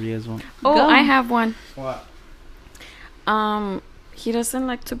 Whenever you guys want. Oh, Go. I have one. What? He doesn't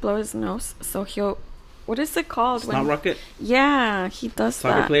like to blow his nose, so he'll... What is it called? Snot rocket? Yeah, he does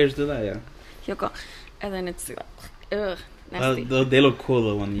Soccer that. players do that, yeah. He'll go... And then it's like... Ugh, nasty. They look cool,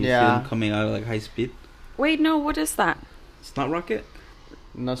 though, when you see Yeah. them coming out at, like, high speed. Wait, no, what is that? Snot rocket?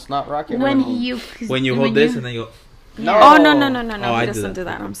 No, snot rocket. When When you hold this and then you go... No. Oh, no. Oh, I He do doesn't that. do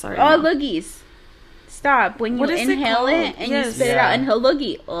that. I'm sorry. Oh, no. loogies. Stop. When you What is it inhale it, called? and Yes. you spit it Yeah. out, and he'll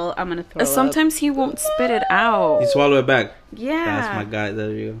loogie. Oh, I'm going to throw up. Sometimes he won't spit it out. You swallow it back. Yeah. That's my guy.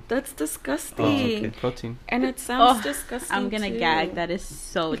 There you go. That's disgusting. Oh, okay. Protein. And it sounds Oh, disgusting. I'm going to too. gag. That is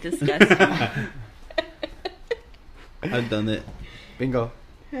so disgusting. I've done it. Bingo.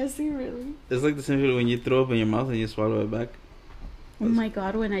 Has he really? It's like the same feeling when you throw up in your mouth and you swallow it back. Oh my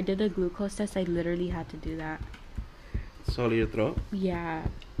god, when I did a glucose test, I literally had to do that. Swallow your throat. Yeah.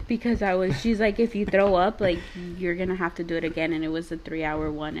 Because she's like, if you throw up, like, you're gonna have to do it again. And it was a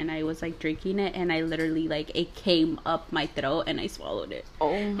 3-hour one. And I was like drinking it. And I literally, like, it came up my throat and I swallowed it.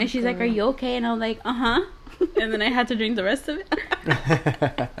 Oh. And she's like, are you okay? And I was like, uh-huh. And then I had to drink the rest of it.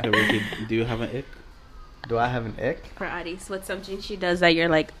 Hey, Ricky, do you have an ick? Do I have an ick? For Addis, what's something she does that you're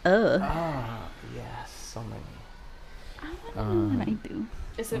like, ugh? Ah, yes, so many. I don't know what I do.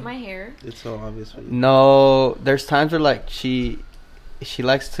 Is it my hair? It's so obvious for you. No, there's times where like she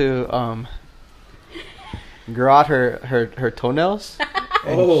likes to grow out her toenails.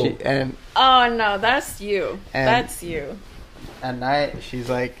 Oh. And Oh no, that's you. And- That's you. at night she's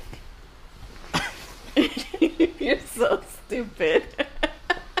like, You're so stupid.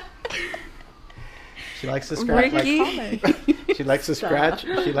 she likes to scratch Ricky. she likes to scratch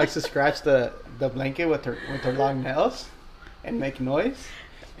the blanket with her long nails and make noise.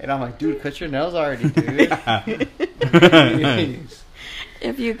 And I'm like, dude, cut your nails already, dude. Jeez.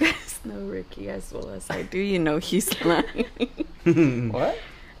 If you guys know Ricky as well as I do, you know he's lying. What?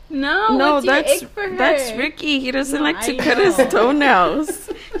 No, No, what's your that's ick for her? that's Ricky. He doesn't No, like to I cut his know. toenails.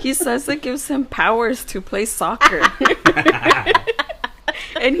 He says it gives him powers to play soccer.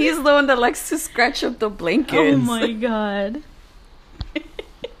 And he's the one that likes to scratch up the blankets. Oh my god.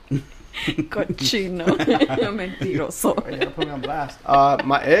 Cochino. Mentiroso. You gotta put me on blast.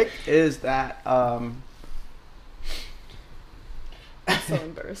 My ick is that I'm so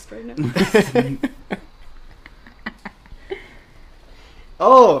embarrassed right now.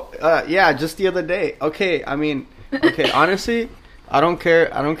 yeah, just the other day. Okay, I mean, honestly, I don't care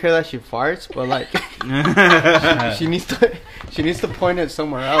that she farts, but like she needs to point it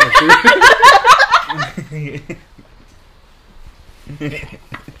somewhere else.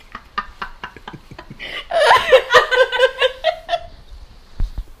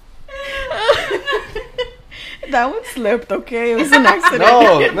 That one slipped, okay? It was an accident.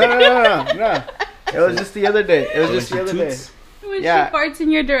 No. It was just the other day. When Yeah. she farts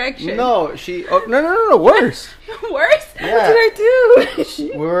in your direction. No, she. Oh, no. Worse. Worse? Yeah. What did I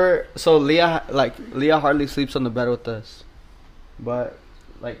do? We were so Leah hardly sleeps on the bed with us, but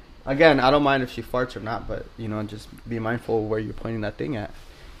like again, I don't mind if she farts or not, but you know, just be mindful of where you're pointing that thing at,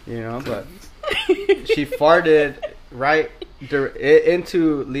 you know. But she farted right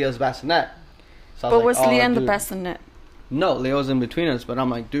into Leah's bassinet. So I But like, was "Oh, Leah in the dude." bassinet? No, Leah was in between us, but I'm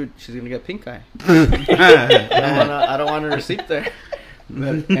like, dude, she's gonna get pink eye. I don't want her to sleep there.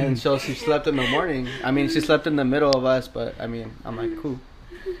 And so she slept in the morning. I mean, she slept in the middle of us, but I mean, I'm like, cool.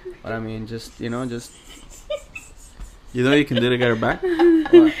 But I mean, just. You know what you can do to get her back?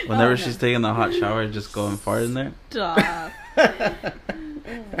 What? Whenever she's taking a hot shower, just go and fart in there. Stop.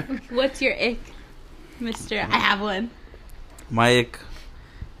 What's your ick, mister? I have one. My ick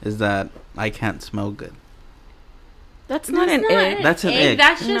is that I can't smell good. That's not an ick. That's an ick.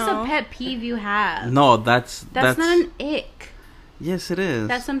 That's just No. a pet peeve you have. No, that's That's not an ick. Yes, it is.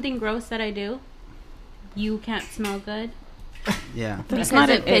 That's something gross that I do. You can't smell good. Yeah. That's not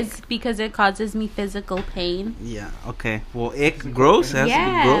an ick. Because it causes me physical pain. Yeah. Okay. Well, ick, gross. It has to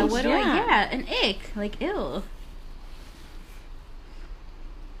be gross. What do Yeah. yeah, an ick. Like, ew.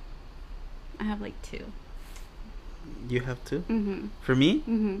 I have like 2. You have to. Mm-hmm. For me,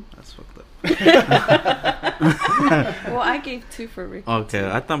 Mm-hmm. that's fucked up. Well, I gave 2 for Ricky. Okay,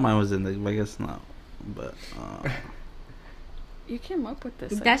 I thought mine was in there, but I guess not. But You came up with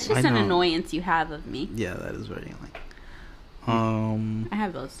this. That's idea. just I an know. annoyance you have of me. yeah, that is very annoying. I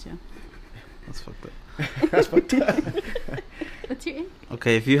have those too. That's fucked up. That's fucked up. What's your ick?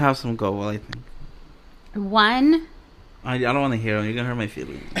 Okay, if you have some, go. Well, I think One I don't want to hear them. You're gonna hurt my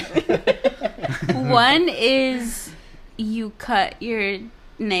feelings. One is you cut your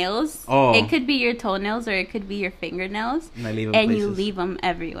nails. Oh. It could be your toenails or it could be your fingernails. And I leave 'em And you places. leave them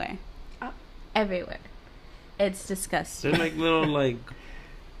everywhere. Everywhere. It's disgusting. They're like little like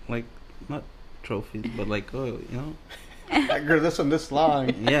not trophies, but like That girl, this one this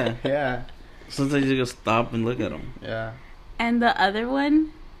long. yeah. Yeah. Sometimes you just stop and look at them. Yeah. And the other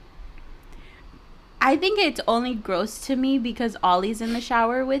one, I think it's only gross to me because Ollie's in the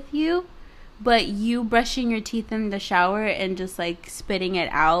shower with you, but you brushing your teeth in the shower and just like spitting it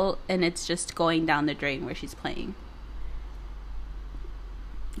out and it's just going down the drain where she's playing.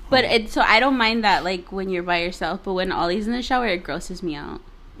 But so I don't mind that like when you're by yourself, but when Ollie's in the shower, it grosses me out.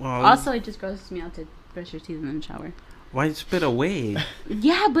 Well, Also, it just grosses me out to brush your teeth in the shower. why spit away?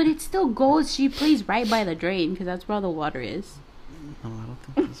 Yeah, but it still goes. She plays right by the drain because that's where all the water is. No, I don't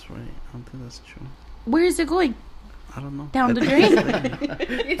think that's right. I don't think that's true. Where is it going? I don't know. Down the I drain. think it's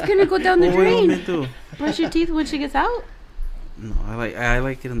there. It's gonna go down the Well, what do you want me drain. to do? Brush your teeth when she gets out. No, I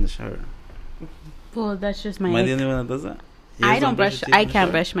like it in the shower. Well, that's just my. Am I the only one that does that? You I guys don't brush. your teeth I in the can't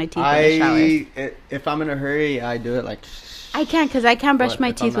shower? brush my teeth in the shower. If I'm in a hurry, I do it like. I can't because I can't brush But my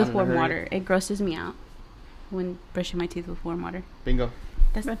if I'm teeth not with in a warm hurry- water. It grosses me out when brushing my teeth with warm water. Bingo.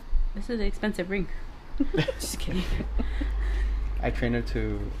 This is an expensive ring. Just kidding. I train her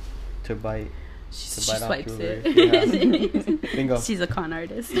to bite. She bite off swipes jewelry. it. Yeah. Bingo. She's a con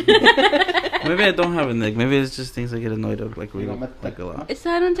artist. Maybe I don't have a nick. Maybe it's just things I get annoyed of, like really, like a lot.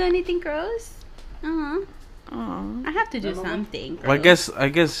 So I don't do anything gross. Aw. I have to do something. Well, Gross. I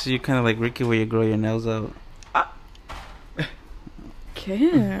guess you kind of like Ricky, where you grow your nails out.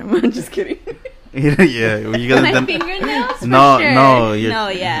 Kim. I'm just kidding. Yeah, well, you got My them. fingernails? For No, sure. no, your, No,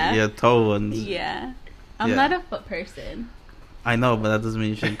 yeah. your toe ones. Yeah. I'm Yeah. not a foot person. I know, but that doesn't mean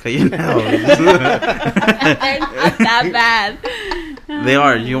you should cut your nails. They're not that bad. They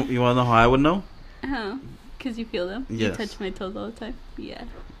are. You want to know how I would know? Oh, because you feel them? Yes. You touch my toes all the time? Yeah.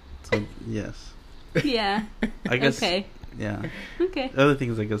 So yes, Yeah. I guess. Okay. Yeah. Okay. Other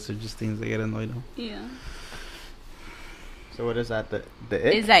things, I guess, are just things I get annoyed of. Yeah. So what is that? The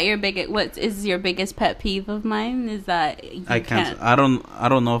ick? Is that your biggest? What is your biggest pet peeve of mine? Is that you I can't. I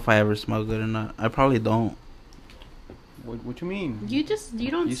don't know if I ever smell good or not. I probably don't. What you mean? You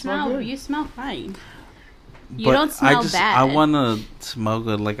don't You smell smell. good. You smell fine. You But don't smell bad. I want to smell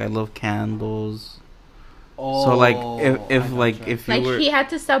good. Like I love candles. Oh, So like I if gotcha. like if you Like were he had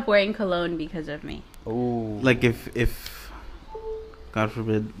to stop wearing cologne because of me. Oh. like if God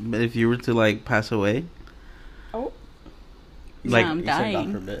forbid, but if you were to like pass away. Oh. Like I'm You said God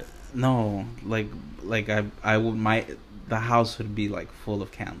dying. forbid. no, like I would the house would be like full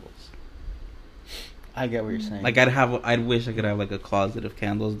of candles. I get what you're saying. Like I'd wish I could have like a closet of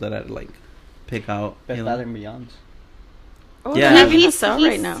candles that I'd like pick out. Best You Bath know? and Beyond's. Oh, Yeah. they're having a He's- sale he's-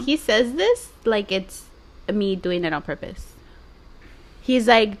 right now. He says this like it's me doing it on purpose. He's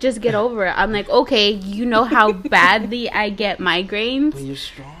like, just get over it. I'm like, okay, you know how badly I get migraines? But you're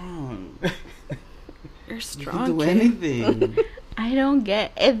strong. You're You strong. can do kid. anything. I don't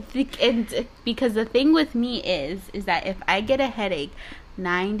get it. Because the thing with me is that if I get a headache,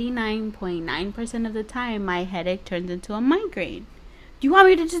 99.9% of the time, my headache turns into a migraine. Do you want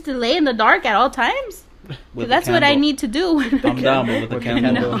me to just lay in the dark at all times? With a That's what I candle. need to do. I'm down with a With a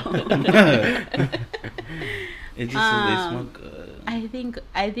candle. candle. It just says they smell good.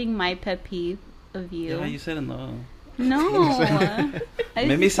 I think my pet peeve of you. Yeah, you said it no. No.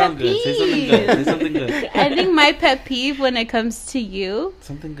 Make me sound good. Say something good. Say something good. I think my pet peeve when it comes to you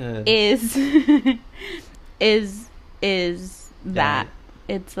Something good. is that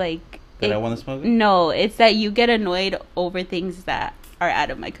it's like That I want to smoke it? no, it's that you get annoyed over things that are out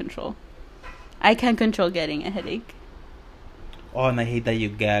of my control. I can't control getting a headache. Oh, and I hate that you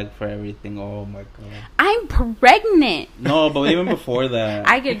gag for everything. Oh my god. I'm pregnant. No, but even before that.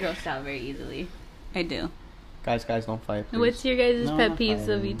 I get grossed out very easily. I do. Guys, don't fight. Please. What's your guys' No, pet I'm peeves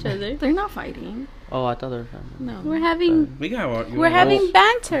of fine. each other? They're not fighting. Oh, I thought they were family. No. We're having We got. we're having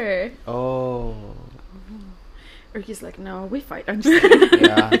banter. Oh. Or he's like, no, we fight. I'm just kidding.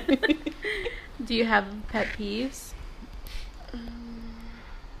 Yeah. Do you have pet peeves?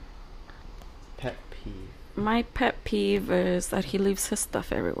 Pet peeve. My pet peeve is that he leaves his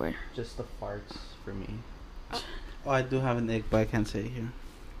stuff everywhere. Just the farts for me. Oh, I do have an ick, but I can't say it here.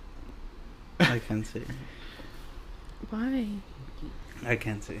 I can't say it. Why? I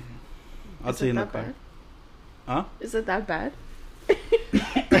can't say it. I'll Is tell you it in the that car. bad? Huh? Is it that bad?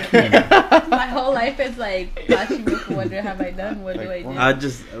 My whole life is like watching me wonder have I done? What do I do? I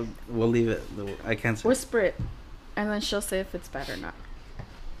just we'll leave it. I can't say. Whisper it. And then she'll say if it's bad or not.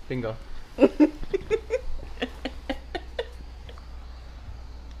 Bingo.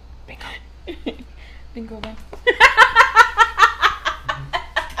 Bingo bang.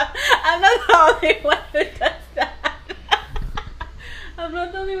 I'm not the only one who does that. I'm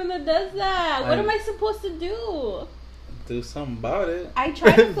not the only one that does that. What am I supposed to do? Do something about it. I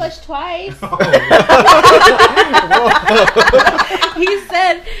tried to flush twice.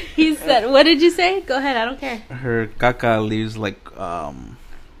 He said, what did you say? Go ahead, I don't care. Her caca leaves like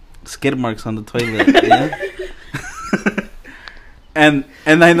skid marks on the toilet. Yeah? and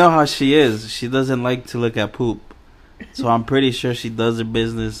I know how she is. She doesn't like to look at poop. So I'm pretty sure she does her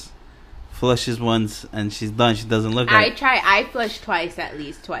business, flushes once, and she's done. She doesn't look at it. I flushed twice, at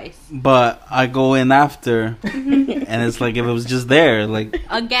least twice. But I go in after, and it's like if it was just there, like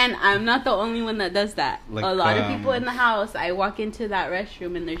Again, I'm not the only one that does that. Like, a lot of people in the house, I walk into that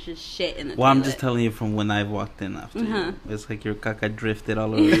restroom and there's just shit in the well, toilet. I'm just telling you from when I've walked in after. Uh-huh. You. It's like your caca drifted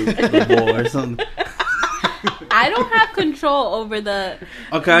all over the wall or something. I don't have control over the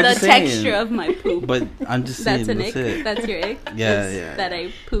Okay, I'm the just saying. texture of my poop. But I'm just saying. That's an ick. It. That's your ick. Yeah, Is yeah. That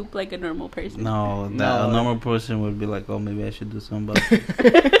I poop like a normal person. No, that No. a normal person would be like, oh, maybe I should do something about it.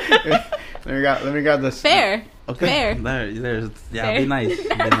 Let me grab this. Fair. Okay, Fair. there's yeah, Fair. be nice. Be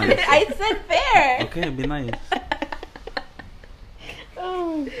nice. I said fair. Okay, be nice.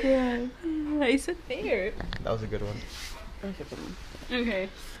 Oh god. I said fair. That was a good one. Okay.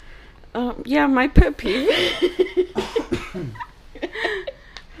 Yeah, my pet peeve.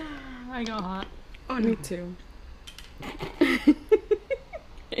 I got hot. Oh, me too.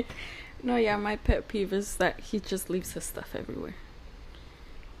 No, yeah, my pet peeve is that he just leaves his stuff everywhere.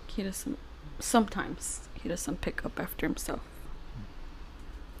 He doesn't. Sometimes he doesn't pick up after himself.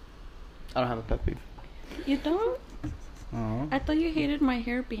 I don't have a pet peeve. You don't? Oh. I thought you hated my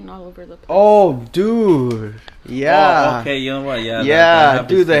hair being all over the place. Oh, dude. Yeah. Oh, okay, you know what? Yeah. Yeah, that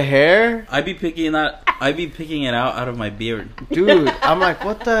dude, the happens. hair. I be picking it out of my beard. Dude, I'm like,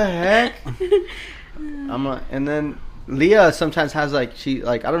 what the heck? I'm like, and then Leah sometimes has like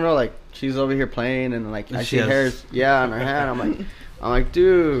I don't know, like she's over here playing and like I She see has- hairs, yeah, on her hand. I'm like,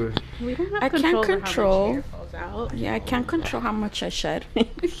 dude. We don't have I can't control over how much control hair falls goes out. Yeah, I can't control how much I shed.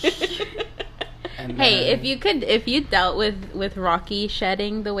 And Hey, then- if you dealt with Rocky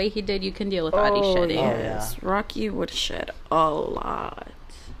shedding the way he did, you can deal with Adi shedding. Yes. Rocky would shed a lot.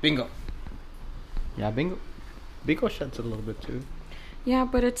 Bingo. Yeah, Bingo. Bingo sheds a little bit too. Yeah,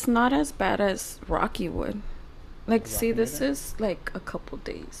 but it's not as bad as Rocky would. Like, see, Rocky this did it? is like a couple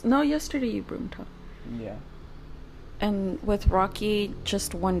days. No, yesterday you broomed her. Yeah. And with Rocky,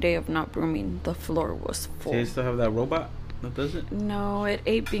 just one day of not brooming, the floor was full. Do you still have that robot that does it? No, it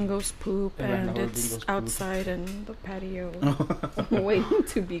ate Bingo's poop, It ran and over it's Bingo's poop. outside in the patio, waiting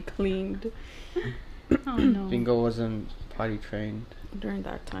to be cleaned Oh no. Bingo wasn't potty trained, during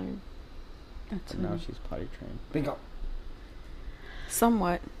that time. That's but now funny. she's potty trained. Bingo.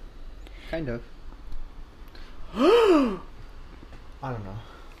 Somewhat. Kind of. I don't know.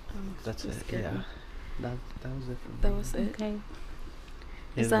 That's just it. kidding. Yeah. That was it. For me. That was it. Okay.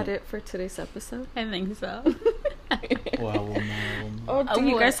 Is that it for today's episode? I think so. Well, no. Oh, do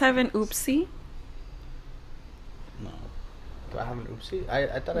you what? guys have an oopsie? No. Do I have an oopsie?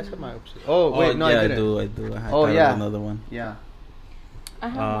 I thought I said my oopsie. Oh wait, no, yeah, I didn't. I do. I had Oh, thought of yeah. another one. Yeah. I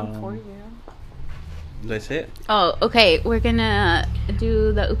have one for Um, you. Did I say it? Oh, okay. We're gonna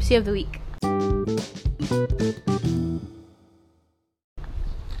do the oopsie of the week.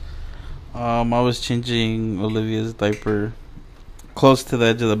 I was changing Olivia's diaper close to the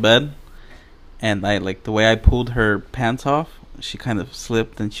edge of the bed, and I like the way I pulled her pants off. She kind of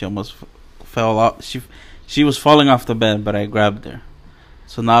slipped, and she almost fell off. She was falling off the bed, but I grabbed her.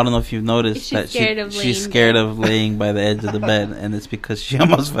 So now I don't know if you've noticed She's that scared of she's laying scared there. of laying by the edge of the bed, and it's because she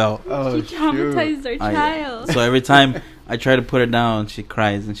almost fell. Oh She traumatized our child. So every time I try to put her down, she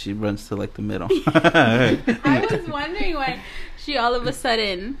cries and she runs to like the middle. I was wondering why she all of a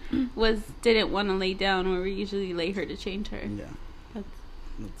sudden didn't want to lay down where we usually lay her to change her. Yeah,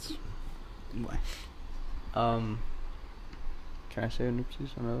 that's why. Can I say an oopsie?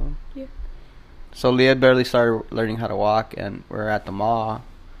 Another one? Yeah. So Leah barely started learning how to walk, and we're at the mall,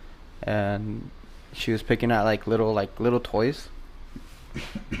 and she was picking at like little toys,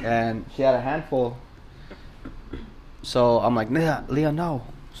 and she had a handful. So I'm like, Leah, no.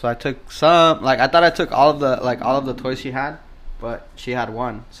 So I took some. Like I thought I took all of the toys she had, but she had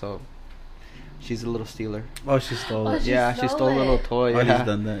one. So she's a little stealer. Oh, she stole Oh, it. she Yeah, she stole stole a little it. toy. Artie's Yeah,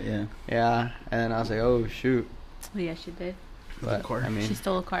 done that. Yeah. yeah. And then I was like, oh shoot. Oh, yeah, she did. But car. I mean, She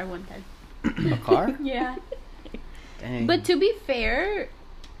stole a car one time. a car. Yeah. Dang. But to be fair,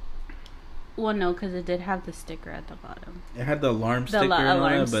 well, no, because it did have the sticker at the bottom. It had the alarm The sticker on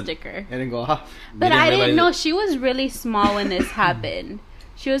alarm it, but sticker. it didn't go off. But we I didn't realize know it. she was really small when this happened.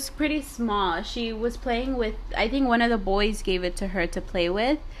 She was pretty small. She was playing with, I think one of the boys gave it to her to play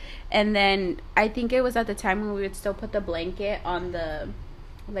with. And then I think it was at the time when we would still put the blanket on the,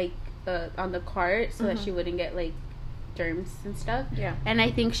 like, on the cart so that she wouldn't get, like, germs and stuff. Yeah. And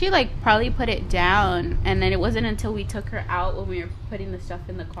I think she, like, probably put it down. And then it wasn't until we took her out when we were putting the stuff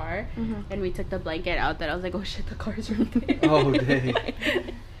in the car and we took the blanket out that I was like, oh, shit, the car's right there. Oh, dang.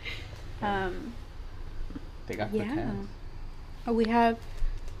 They got quick Yeah. hands. Oh, we have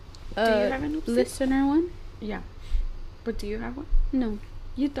Do you have an oopsie? listener one? Yeah. But do you have one? No.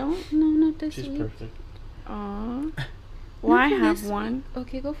 You don't? No, not this She's week. perfect. Aw. Well, I Not for have this one.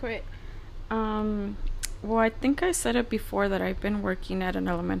 Okay, go for it. Well, I think I said it before that I've been working at an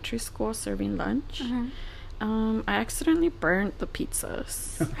elementary school serving lunch. I accidentally burnt the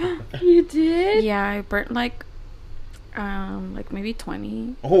pizzas. You did? Yeah, I burnt like maybe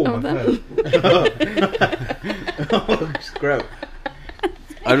 20 Oh of my them. god! Oh, scrap.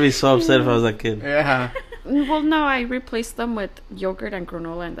 I'd be so upset if I was that kid. Yeah. Well, no, I replaced them with yogurt and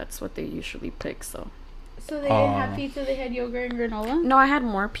granola, and that's what they usually pick. So So they didn't have pizza, they had yogurt and granola? no, I had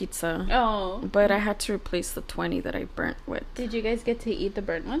more pizza, Oh. but I had to replace the 20 that I burnt with. Did you guys get to eat the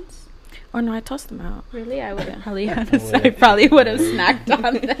burnt ones? Oh no, I tossed them out. Really? I would have probably would. I probably would have snacked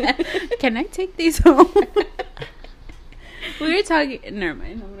on them. Can I take these home? We were talking. Never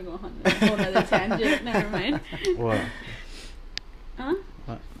mind. I'm gonna go on a whole other tangent. Never mind. What? Huh?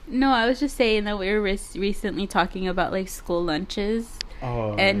 What? No, I was just saying that we were recently talking about like school lunches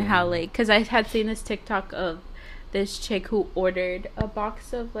Oh. and how like, cause I had seen this TikTok of this chick who ordered a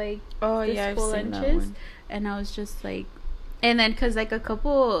box of like Oh the yeah, I've school seen that lunches, one. and I was just like, and then cause like a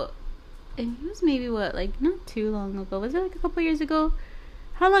couple, and it was maybe what, like not too long ago, was it like a couple years ago?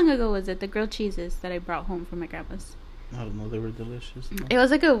 How long ago was it? The grilled cheeses that I brought home from my grandma's. I don't know. They were delicious. It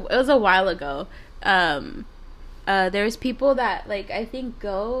was a while ago. there's people that like I think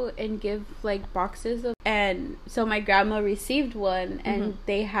go and give like boxes of, and so my grandma received one, and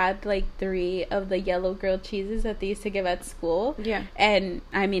they had like 3 of the yellow grilled cheeses that they used to give at school. Yeah. And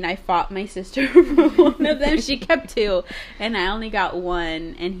I mean, I fought my sister for one of them. She kept 2, and I only got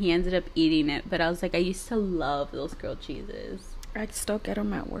 1, and he ended up eating it. But I was like, I used to love those grilled cheeses. I still get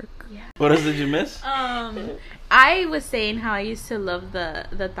them at work. Yeah. What else did you miss? I was saying how I used to love the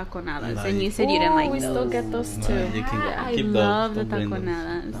taconadas, No, and you said you didn't like we those. still get those No, too. you can I keep love those. the Don't bring those.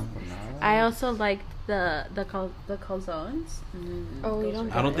 taconadas. I also liked the calzones. Oh, we Those don't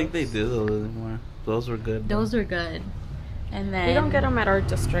were I don't good. think they do those anymore. Those were good. Those were good. And then We don't get them at our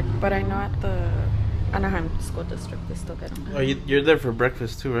district, but I know at the Anaheim school district they still get them. Oh, you're there for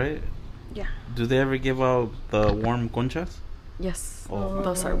breakfast too, right? Yeah. Do they ever give out the warm conchas? Yes. Oh,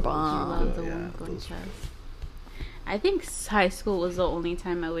 Those are I bomb. love the Yeah, warm those- conchas. I think high school was the only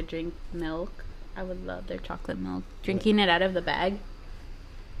time I would drink milk. I would love their chocolate milk. Drinking it out of the bag.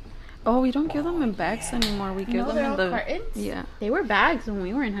 Oh, we don't give them in bags anymore. We give No, them they're in all the cartons? Yeah. They were bags when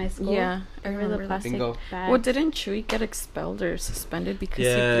we were in high school. Yeah, I They were the remember that. plastic Bingo. bags. Well, didn't Chewy get expelled or suspended because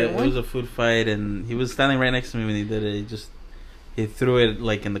Yeah, he it threw one? was a food fight, and he was standing right next to me when he did it. He threw it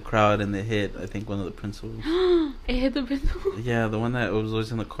like in the crowd, and it hit, I think, one of the principals. It hit the principal. Yeah, the one that was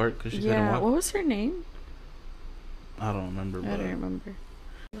always in the court because she couldn't Yeah. walk. What was her name? I don't remember. I But don't remember.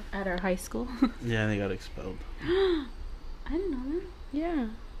 At our high school. yeah, they got expelled. I didn't know that. Yeah.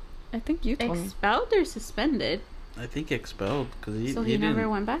 I think you told me. Expelled or suspended? I think expelled because he. So he never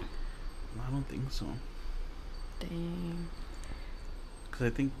didn't- went back? I don't think so. Dang. Because I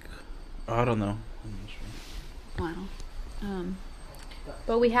think. I don't know. I'm not sure. Wow.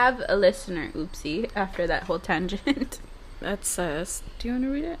 But we have a listener, oopsie, after that whole tangent. That says, do you want to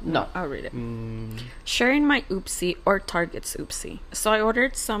read it? No. I'll read it. Mm, Sharing my oopsie or Target's oopsie. So I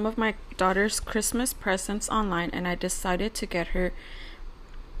ordered some of my daughter's Christmas presents online, and I decided to get her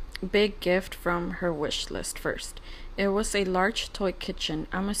big gift from her wish list first. It was a large toy kitchen.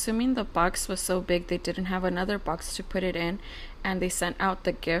 I'm assuming the box was so big they didn't have another box to put it in, and they sent out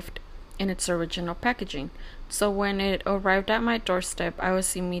the gift in its original packaging. So when it arrived at my doorstep, it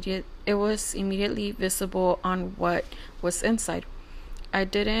was immediately visible on what was inside. I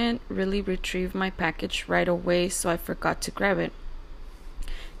didn't really retrieve my package right away, so I forgot to grab it.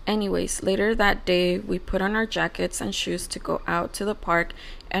 Anyways, later that day, we put on our jackets and shoes to go out to the park,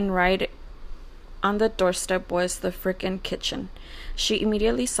 and right on the doorstep was the frickin' kitchen. She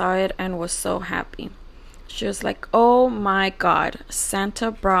immediately saw it and was so happy. She was like, "Oh my God, Santa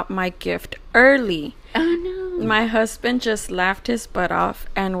brought my gift early." Oh no. My husband just laughed his butt off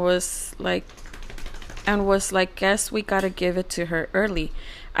and was like, "Guess we gotta give it to her early."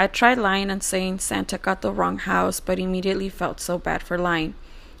 I tried lying and saying Santa got the wrong house, but immediately felt so bad for lying.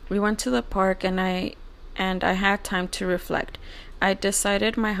 We went to the park, and I had time to reflect. I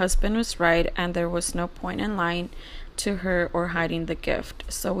decided my husband was right, and there was no point in lying to her or hiding the gift.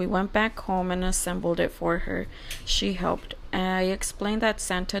 So we went back home and assembled it for her. She helped. I explained that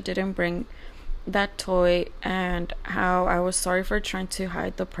Santa didn't bring that toy and how I was sorry for trying to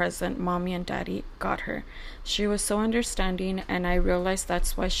hide the present mommy and daddy got her. She was so understanding, and I realized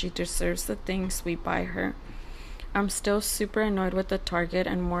that's why she deserves the things we buy her. I'm still super annoyed with the Target,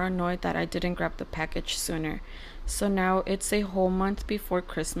 and more annoyed that I didn't grab the package sooner. So now it's a whole month before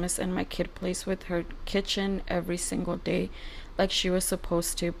Christmas, and my kid plays with her kitchen every single day like she was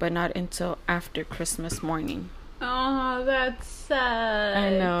supposed to, but not until after Christmas morning. Oh, that's sad. I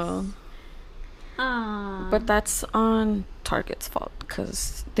know. Aww. But that's on Target's fault,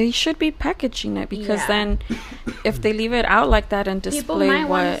 because they should be packaging it, because Yeah. then if they leave it out like that and people display might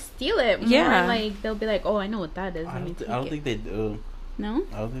want to what... steal it. More. Yeah. Like they'll be like, "Oh, I know what that is. I Let me don't, take I don't it." think they do. No.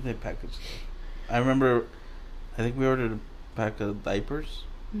 I don't think they package stuff. I remember, I think we ordered a pack of diapers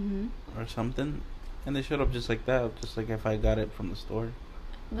Mm-hmm. or something, and they showed up just like that, just like if I got it from the store.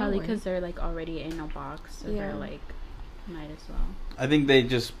 Probably way. because they're like already in a box, so Yeah. they're like, might as well. I think they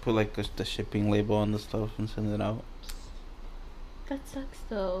just put like the shipping label on the stuff and send it out. That sucks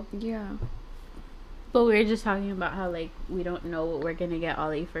though. Yeah. But we were just talking about how like we don't know what we're gonna get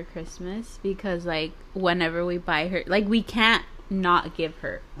Ollie for Christmas, because like whenever we buy her, like we can't not give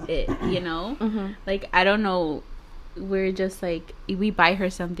her it, you know? Mm-hmm. Like I don't know, we're just like, we buy her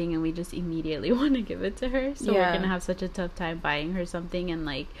something and we just immediately want to give it to her, so Yeah. we're gonna have such a tough time buying her something and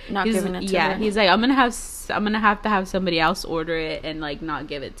like Not he's- giving it to yeah her. he's like, I'm gonna have to have somebody else order it and like not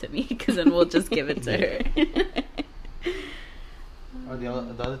give it to me, because then we'll just give it to her. or the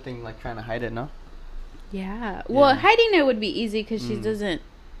other thing, like trying to hide it, no? Yeah. Well, Yeah. hiding it would be easy because she Mm. doesn't,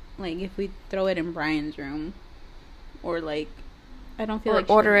 like, if we throw it in Brian's room, or like, I don't feel Or like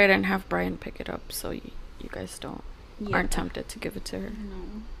she- order it and have Brian pick it up, so you guys don't Yeah. aren't tempted to give it to her.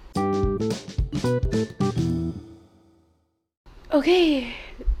 No. Okay,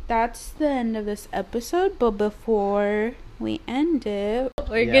 that's the end of this episode. But before we end it,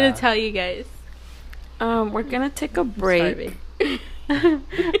 we're gonna tell you guys. We're gonna take a break.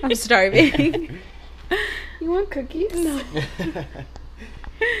 I'm starving. You want cookies? No. You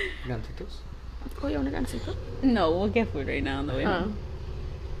gonna take those? Oh, you want a gansito? No, we'll get food right now on the way home.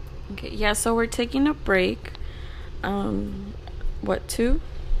 Okay, yeah, so we're taking a break. What, 2-3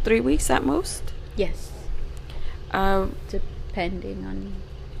 weeks at most? Yes, Uh, depending on.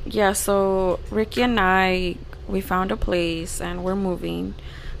 yeah, so Ricky and we found a place and we're moving.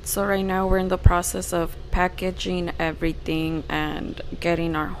 So right now we're in the process of packaging everything and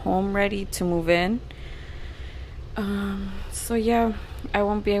getting our home ready to move in. So yeah, I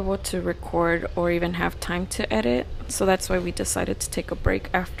won't be able to record or even have time to edit. So that's why we decided to take a break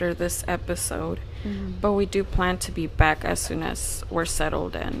after this episode. But we do plan to be back as soon as we're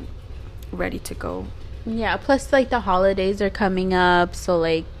settled and ready to go. Yeah, plus like the holidays are coming up, so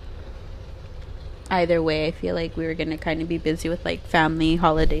like either way, I feel like we were gonna kind of be busy with like family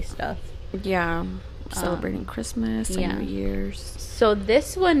holiday stuff. Yeah, celebrating Christmas and New Year's. So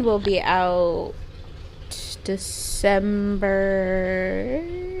this one will be out December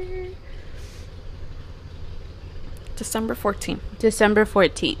 14th. December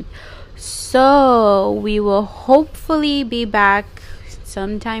 14th. So we will hopefully be back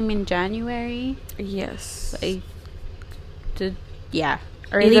sometime in January. Yes. Like,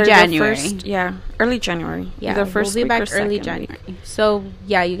 early Either January. Early January. Yeah, Either first we'll be week back or early second January. week. So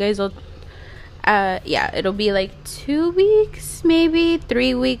yeah, you guys will. It'll be like 2 weeks, maybe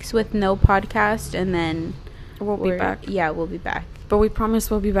 3 weeks with no podcast, and then We'll be back. Yeah, we'll be back. But we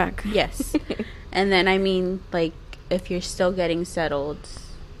promise we'll be back. Yes. And then, I mean, like, if you're still getting settled,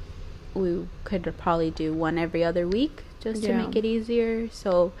 we could probably do one every other week just to make it easier.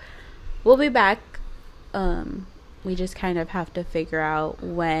 So, we'll be back. We just kind of have to figure out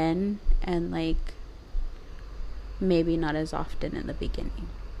when, and, like, maybe not as often in the beginning.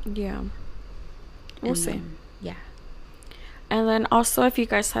 Yeah. We'll see. Then, yeah. And then also, if you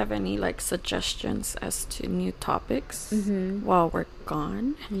guys have any like suggestions as to new topics while we're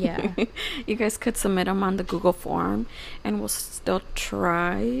gone, Yeah. you guys could submit them on the Google form, and we'll still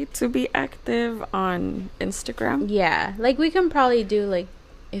try to be active on Instagram. Yeah, like we can probably do like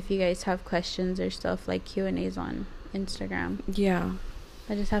if you guys have questions or stuff like Q&As on Instagram. Yeah.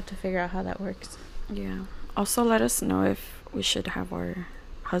 I just have to figure out how that works. Yeah. Also, let us know if we should have our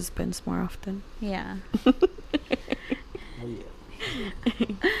husbands more often. Yeah.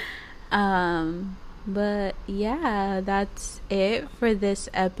 But yeah, that's it for this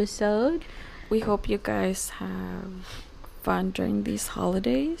episode. We hope you guys have fun during these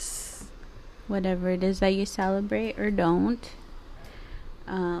holidays. Whatever it is that you celebrate or don't.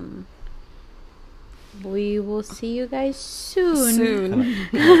 We will see you guys soon.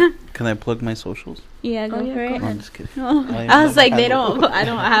 Can I plug my socials? Yeah, go for it. No, I'm just kidding. Oh. I was like, I don't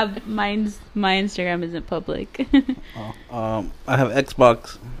have mine's. My Instagram isn't public. I have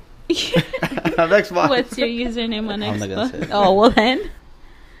Xbox. I have Xbox. What's your username on I'm not gonna Xbox? say it. Oh, well then.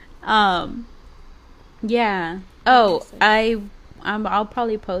 Yeah. Oh, I'll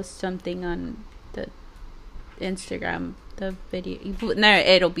probably post something on the Instagram. The video. No,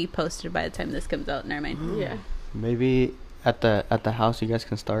 it'll be posted by the time this comes out. Never mind. Yeah. Maybe at the house you guys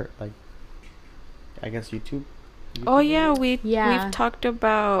can start like, I guess YouTube. Oh yeah, we've talked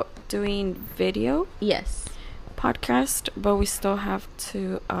about doing video Yes. podcast, but we still have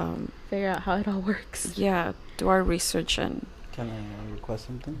to Figure out how it all works. do our research and Can I request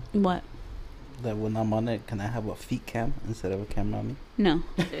something? What? That when I'm on it, can I have a feet cam instead of a camera on me? No.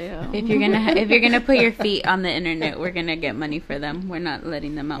 yeah. If you're gonna put your feet on the internet, we're gonna get money for them. We're not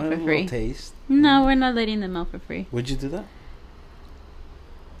letting them out A for little free. taste. No, we're not letting them out for free. Would you do that?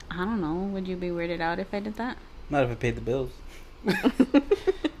 I don't know. Would you be weirded out if I did that? Not if I paid the bills.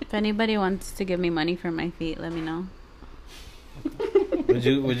 If anybody wants to give me money for my feet, let me know. Would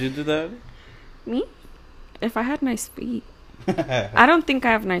you do that? Me? If I had nice feet. I don't think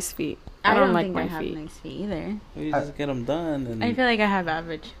I have nice feet. I don't like think my I have feet. nice feet either. You just get them done. And I feel like I have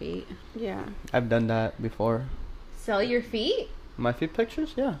average feet. Yeah. I've done that before. Sell your feet? My feet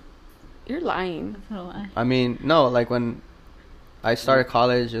pictures, yeah. You're lying. That's a lie. I mean, no, like when I started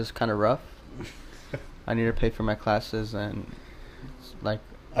college, it was kind of rough. I needed to pay for my classes, and like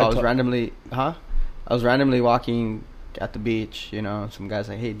I was randomly walking at the beach, you know, some guy's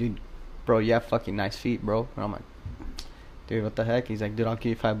like, "Hey, dude, bro, you have fucking nice feet, bro." And I'm like, "Dude, what the heck?" He's like, "Dude, I'll give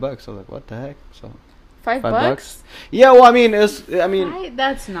you $5." I was like, "What the heck?" So $5? Yeah, well, I mean,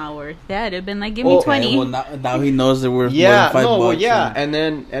 That's not worth that. It'd been like, give Well, me 20. Well, now he knows that we're yeah, more than $5. no, well, yeah, and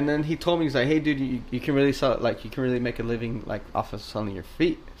then he told me, he's like, hey, dude, you can really sell, like, you can really make a living, like, off of selling your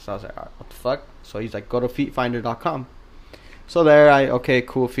feet. So I was like, what the fuck? So he's like, go to feetfinder.com. So there, okay,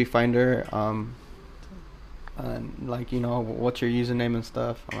 cool, Feet Finder. And like, what's your username and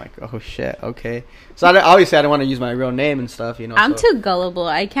stuff? I'm like, oh shit, okay. So obviously I don't want to use my real name and stuff, I'm too gullible.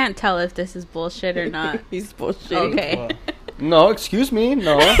 I can't tell if this is bullshit or not. He's bullshit. Okay. No, excuse me,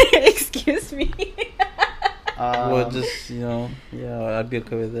 no. Excuse me. Well, just yeah, I'd be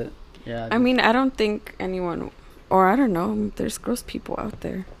okay with it. Yeah. I mean, I don't think anyone, or I don't know, there's gross people out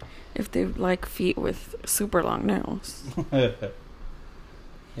there if they like feet with super long nails.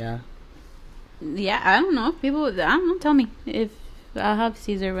 Yeah. Yeah, I don't know. People, I don't know. Tell me if I'll have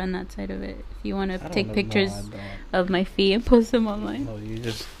Caesar run that side of it. If you want to take pictures of my feet and post them online. No, you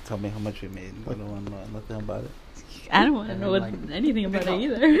just tell me how much we made. I don't want to know nothing about it. I don't want to know anything about it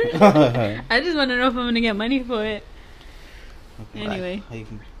either. I just want to know if I'm going to get money for it. Okay, anyway. You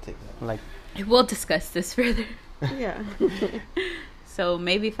can take that. Like, we'll discuss this further. Yeah. So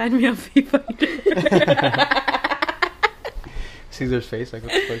maybe find me on Feet Finder. Caesar's face, like,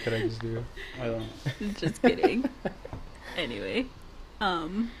 what the fuck did I just do? I don't know. Just kidding. Anyway,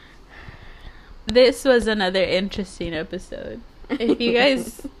 this was another interesting episode. If you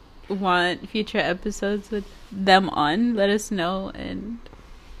guys want future episodes with them on, let us know and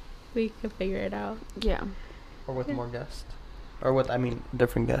we can figure it out. Yeah. Or with more guests. Or with,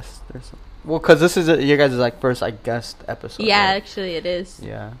 different guests. Well, because this is your guys' like first guest episode. Yeah, right? actually it is.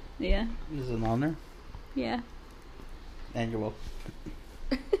 Yeah. Yeah. This is an honor. Yeah. And you're welcome.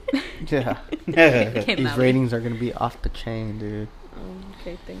 Yeah. These ratings are gonna be off the chain, dude.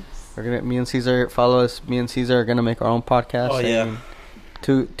 Okay, thanks. Me and Caesar, follow us. Me and Caesar are gonna make our own podcast. Oh yeah.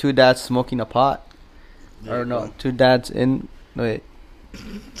 Two dads smoking a pot. Or no, two dads in. Wait.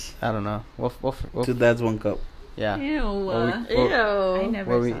 I don't know. We'll Two dads, one cup. Yeah. Ew. Ew. I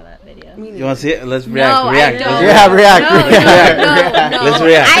never saw that video. You want to see it? Let's react. No, react. I don't. Yeah, react. No. Let's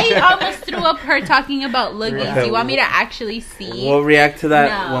react. I almost threw up her talking about loogies. You want me to actually see? We'll react to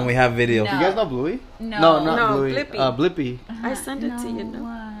that No. when we have video. No. You guys know Bluey? No. Not No, Bluey. Blippi. Blippy. I sent it to you. No, No.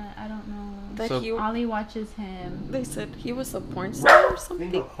 what? I don't know. That So- he, Ollie watches him. they said he was a porn star or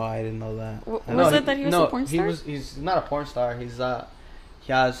something. Oh, I didn't know that. Was it that he was a porn star? He's not a porn star. He's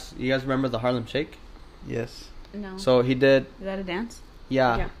he has. You guys remember the Harlem Shake? Yes. No. So he did. Is that a dance?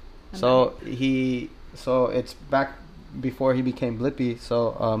 Yeah. Yeah. So it's back before he became Blippy.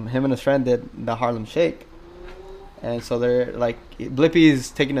 So him and his friend did the Harlem Shake, and so they're like Blippy's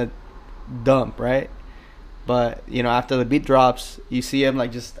taking a dump, right? But after the beat drops, you see him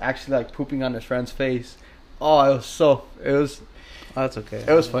like just actually like pooping on his friend's face. Oh, it was Oh, that's okay.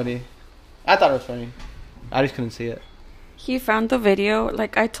 it was funny. I thought it was funny. I just couldn't see it. He found the video.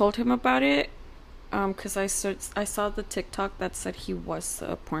 Like, I told him about it. Because I saw the TikTok that said he was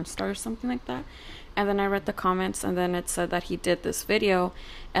a porn star or something like that. And then I read the comments, and then it said that he did this video.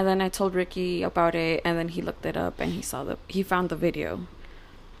 And then I told Ricky about it, and then he looked it up, and he found the video.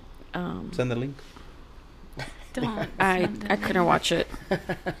 Send the link. Don't. I couldn't watch it.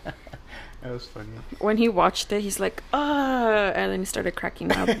 It was funny. When he watched it, he's like, and then he started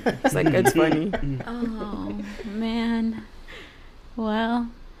cracking up. It's like, it's funny. Oh, man. Well,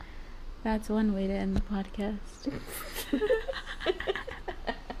 that's one way to end the podcast.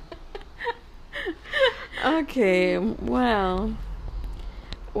 Okay, well,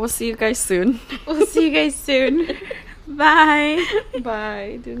 we'll see you guys soon. We'll see you guys soon. Bye.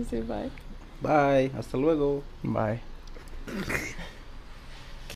 Bye. Didn't say bye. Bye. Hasta luego. Bye.